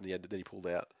call up, and then he pulled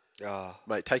out. Oh.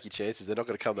 Mate, take your chances. They're not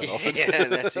going to come that often. Yeah,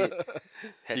 that's it.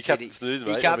 You Captain Snooze,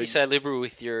 mate. You can't be so liberal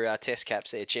with your test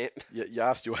caps there, champ. You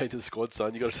asked your way into the squad,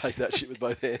 son. You got to take that shit with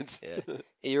both hands. Yeah.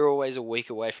 You're always a week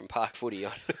away from park footy.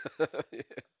 Yeah.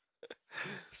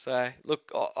 So,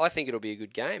 look, I think it'll be a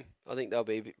good game. I think they'll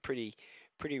be pretty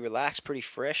relaxed, pretty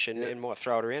fresh, and might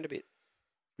throw it around a bit.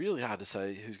 Really hard to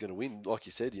say who's going to win. Like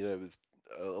you said, with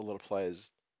a lot of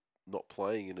players not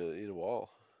playing in a while.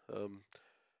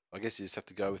 I guess you just have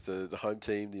to go with the home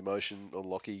team, the emotion on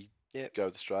Lockie. Yep. Go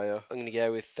with Australia. I'm going to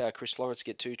go with Chris Lawrence to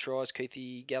get 2 tries,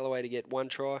 Keithy Galloway to get 1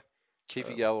 try.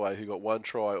 Keithy Galloway, who got 1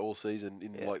 try all season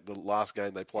in like the last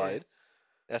game they played.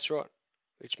 Yeah. That's right.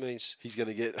 Which means he's going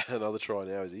to get another try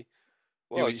now, is he?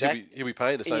 Well, he'll be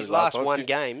paying the same in his as last time. 1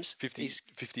 games.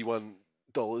 $51.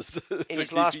 In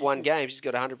his last 1 game, he's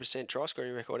got a 100% try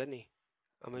scoring record, hasn't he?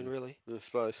 I mean, really. I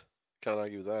suppose. Can't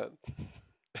argue with that.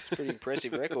 It's a pretty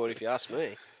impressive record, if you ask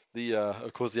me.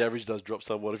 Of course, the average does drop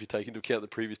somewhat if you take into account the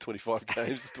previous 25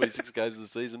 games, 26 games of the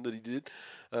season that he did.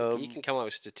 You can come up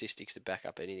with statistics to back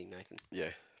up anything, Nathan. Yeah,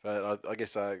 but I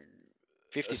guess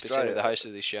 50% of the hosts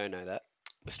of this show know that.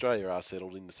 Australia are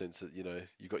settled in the sense that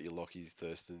you've got your Lockies,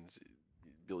 Thurstons,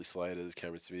 Billy Slaters,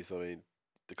 Cameron Smith. I mean,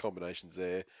 the combinations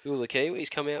there. Will the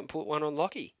Kiwis come out and put one on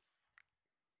Lockie?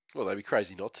 Well, they'd be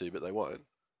crazy not to, but they won't.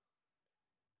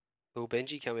 Will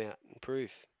Benji come out and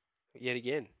prove yet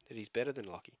again that he's better than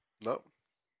Lockie? No.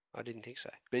 I didn't think so.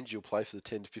 Benji will play for the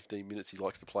 10 to 15 minutes he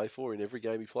likes to play for in every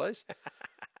game he plays.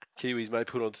 Kiwis may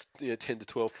put on 10 to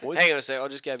 12 points. Hang on a sec, I'll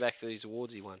just go back to these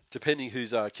awards he won. Depending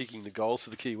who's kicking the goals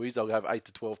for the Kiwis, they'll have 8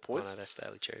 to 12 points. Oh, no, that's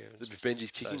Daly Cherry Evans. If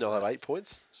Benji's kicking, they'll have 8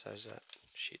 points. So's that.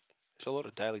 Shit. There's a lot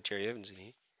of Daly Cherry Evans in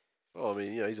here. Well, I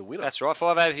mean, he's a winner. That's right,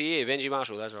 5 of the year, Benji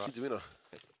Marshall, that's right. Kid's a winner.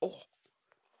 Oh.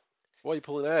 Why are you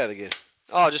pulling that out again?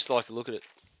 Oh, I just like to look at it.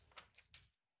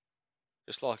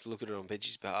 Just like to look at it on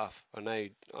Benji's behalf. I know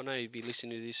he'd be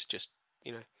listening to this, just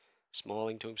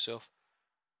smiling to himself.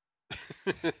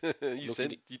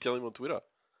 You tell him on Twitter.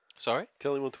 Sorry?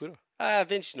 Tell him on Twitter.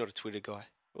 Benji's not a Twitter guy.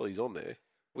 Well, he's on there.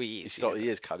 Well, he is. He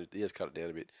has cut it down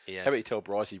a bit. Yes. How about you tell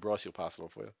Brycey? Brycey will pass it on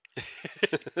for you.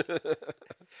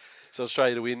 So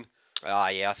Australia to win.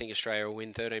 Yeah, I think Australia will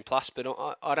win 13 plus, but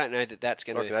I don't know that that's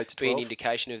going to be an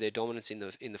indication of their dominance in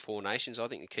the 4 nations. I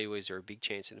think the Kiwis are a big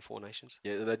chance in the 4 nations.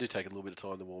 Yeah, and they do take a little bit of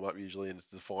time to warm up usually, and it's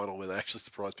the final where they actually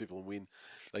surprise people and win.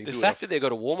 The fact that they've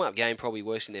got a warm-up game probably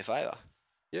works in their favour.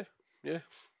 Yeah.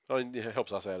 I mean, it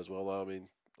helps us out as well. I mean,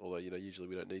 although usually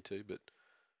we don't need to, but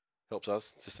helps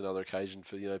us. It's just another occasion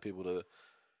for people to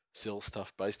sell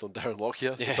stuff based on Darren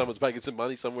Lockyer. So someone's making some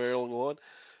money somewhere along the line.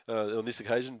 On this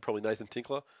occasion, probably Nathan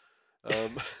Tinkler.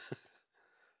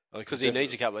 Because he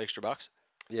needs a couple of extra bucks.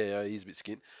 Yeah, he's a bit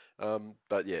skint.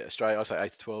 But yeah, Australia, I say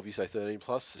 8 to 12, you say 13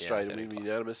 plus. Australia win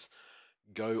unanimous.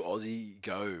 Go Aussie,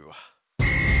 go.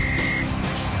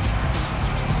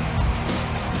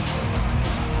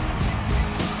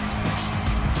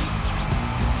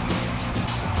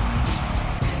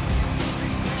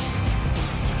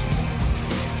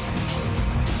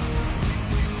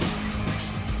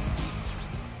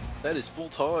 That is full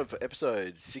time for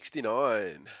episode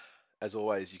 69. As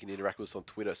always, you can interact with us on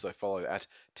Twitter, so follow at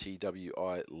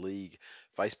TWiLLeague.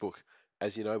 Facebook,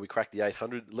 as you know, we cracked the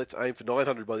 800. Let's aim for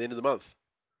 900 by the end of the month.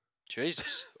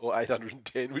 Jesus. Or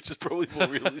 810, which is probably more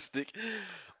realistic.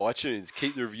 iTunes,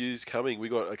 keep the reviews coming. We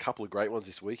got a couple of great ones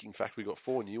this week. In fact, we got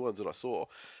 4 new ones that I saw.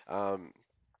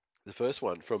 The first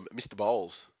one from Mr.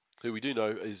 Bowles, who we do know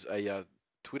is a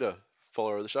Twitter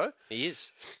follower of the show. He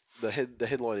is. The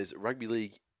headline is Rugby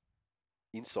League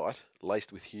Insight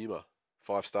laced with humour.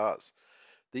 5 stars.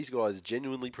 These guys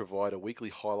genuinely provide a weekly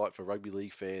highlight for rugby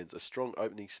league fans. A strong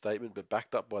opening statement, but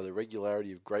backed up by the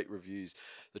regularity of great reviews,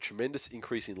 the tremendous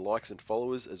increase in likes and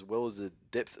followers, as well as the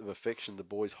depth of affection the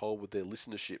boys hold with their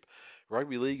listenership.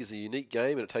 Rugby league is a unique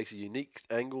game, and it takes a unique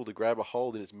angle to grab a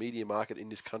hold in its media market in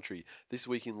this country. This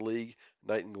week in league,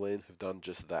 Nate and Glenn have done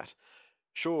just that.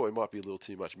 Sure, it might be a little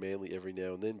too much Manly every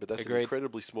now and then, but that's an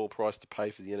incredibly small price to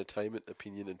pay for the entertainment,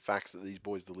 opinion, and facts that these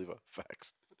boys deliver.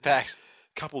 Facts.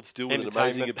 Coupled still with an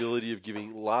amazing ability of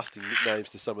giving lasting nicknames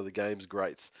to some of the game's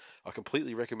greats. I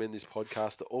completely recommend this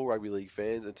podcast to all rugby league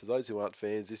fans, and to those who aren't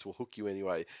fans, this will hook you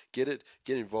anyway. Get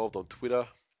involved on Twitter,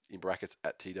 in brackets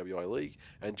at TWiLLeague,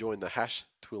 and join the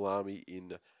 #TWiL Army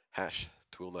in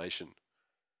 #TWiL Nation.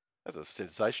 That's a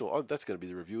sensational. That's going to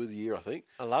be the review of the year, I think.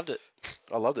 I loved it.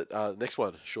 Next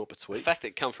one, short but sweet. The fact that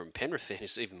it come from Penrith fan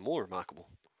is even more remarkable.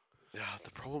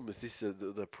 The problem with this,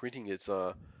 the printing, it's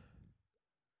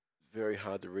very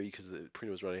hard to read because the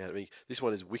printer was running out of ink. This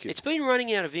one is wicked. It's been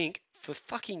running out of ink for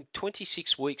fucking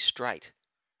 26 weeks straight.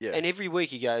 Yeah. And every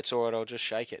week you go, it's all right, I'll just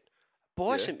shake it.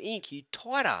 Buy Yeah. some ink, you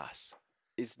tight ass.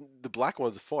 It's the black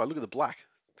ones are fine. Look at the black.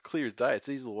 It's clear as day. It's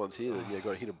these are the ones here that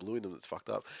got a hint of blue in them that's fucked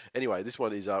up. Anyway, this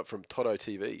one is from Toto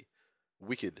TV.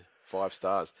 Wicked, 5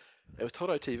 stars. It was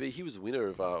Toto TV. He was the winner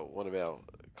of one of our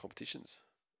competitions.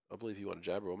 I believe he won a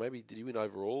jabber, or maybe did he win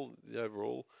overall? The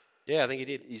overall. Yeah, I think he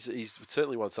did. He's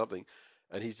certainly won something,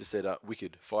 and he's just said,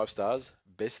 "Wicked, 5 stars,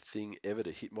 best thing ever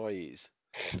to hit my ears."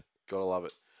 Gotta love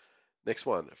it. Next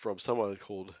one from someone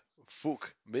called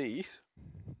Fook Me,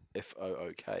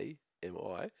 FOOKMI.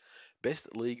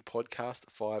 Best League Podcast,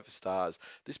 5 stars.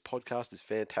 This podcast is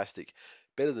fantastic.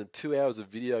 Better than 2 hours of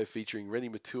video featuring Rennie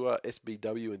Matua,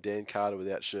 SBW, and Dan Carter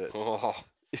without shirts. Oh,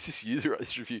 Is this you that wrote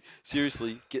this review?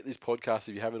 Seriously, get this podcast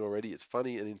if you haven't already. It's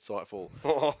funny and insightful.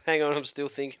 Hang on, I'm still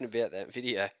thinking about that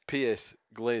video. P.S.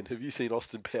 Glenn, have you seen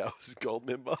Austin Powers' Gold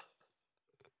member?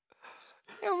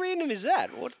 How random is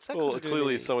that? What's that? Well, got to do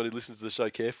clearly with it's someone who listens to the show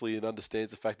carefully and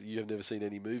understands the fact that you have never seen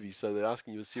any movies, so they're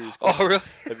asking you a serious question. Oh, really?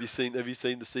 Have you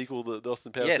seen the sequel, the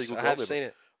Austin Powers Yes, sequel? I Gold have member? seen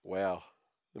it. Wow,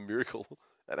 a miracle,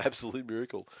 an absolute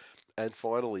miracle. And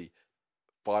finally,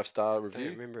 5-star review.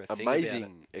 Don't remember a thing about it.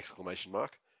 Amazing! Exclamation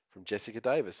mark from Jessica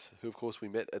Davis, who of course we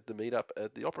met at the meetup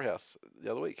at the Opera House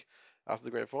the other week after the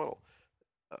grand final.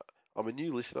 I'm a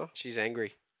new listener. She's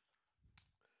angry.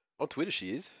 On Twitter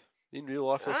she is. In real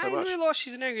life not I so didn't much. realise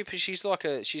she's an angry, but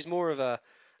she's more of a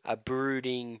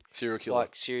brooding, Serial killer.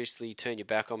 like seriously turn your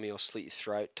back on me or slit your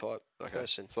throat type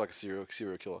person. It's like a serial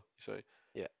killer, you say?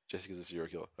 Yeah. Jessica's a serial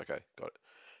killer. Okay, got it.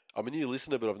 I'm a new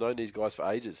listener, but I've known these guys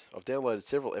for ages. I've downloaded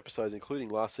several episodes, including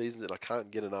last season's, and I can't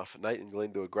get enough. Nate and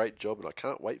Glenn do a great job, and I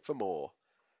can't wait for more.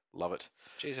 Love it.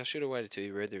 Jeez, I should have waited till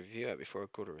you read the review out before I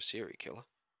called her a serial killer.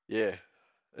 Yeah.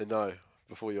 And no,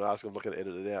 before you ask, I'm not going to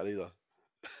edit it out either.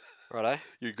 Righto?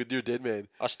 You're a dead man.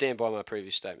 I stand by my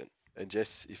previous statement. And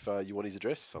Jess, if you want his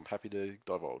address, I'm happy to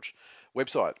divulge.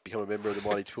 Website, become a member of the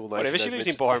Mighty TWiL Nation. Whatever, she as lives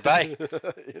in mentioned. Byron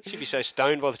Bay. She'd be so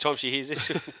stoned by the time she hears this.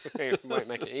 It won't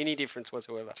make any difference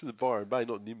whatsoever. She's at Byron Bay,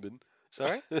 not Nimbin.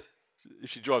 Sorry? If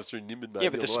she drives through Nimbin, maybe. Yeah,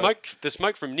 but the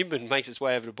smoke from Nimbin makes its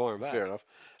way over to Byron Bay. Fair enough.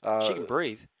 She can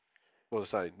breathe. What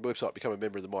was I saying? Website, become a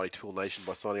member of the Mighty TWiL Nation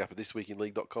by signing up at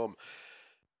thisweekinleague.com.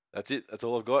 That's it. That's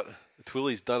all I've got.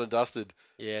 TWiLLY's done and dusted.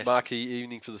 Yes. Marquee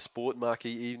evening for the sport. Marquee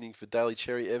evening for Daly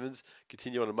Cherry Evans.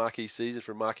 Continue on a marquee season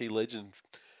for a marquee legend.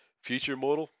 Future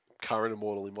immortal. Current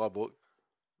immortal in my book.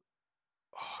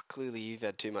 Oh, clearly you've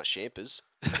had too much champers.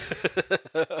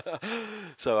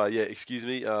 So, yeah, excuse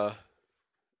me.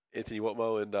 Anthony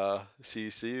Watmo and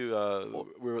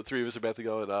CUC. We're 3 of us about to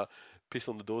go and piss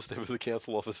on the doorstep of the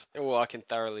council office. Well, I can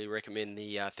thoroughly recommend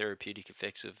the therapeutic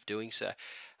effects of doing so.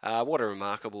 What a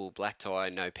remarkable black tie,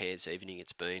 no pants evening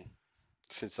it's been.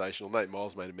 Sensational. Nate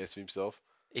Miles made a mess of himself.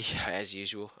 Yeah, as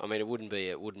usual. I mean, it wouldn't be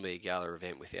a gala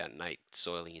event without Nate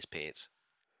soiling his pants.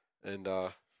 And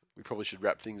we probably should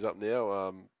wrap things up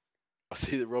now. I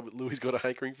see that Robert Louis got a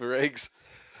hankering for eggs.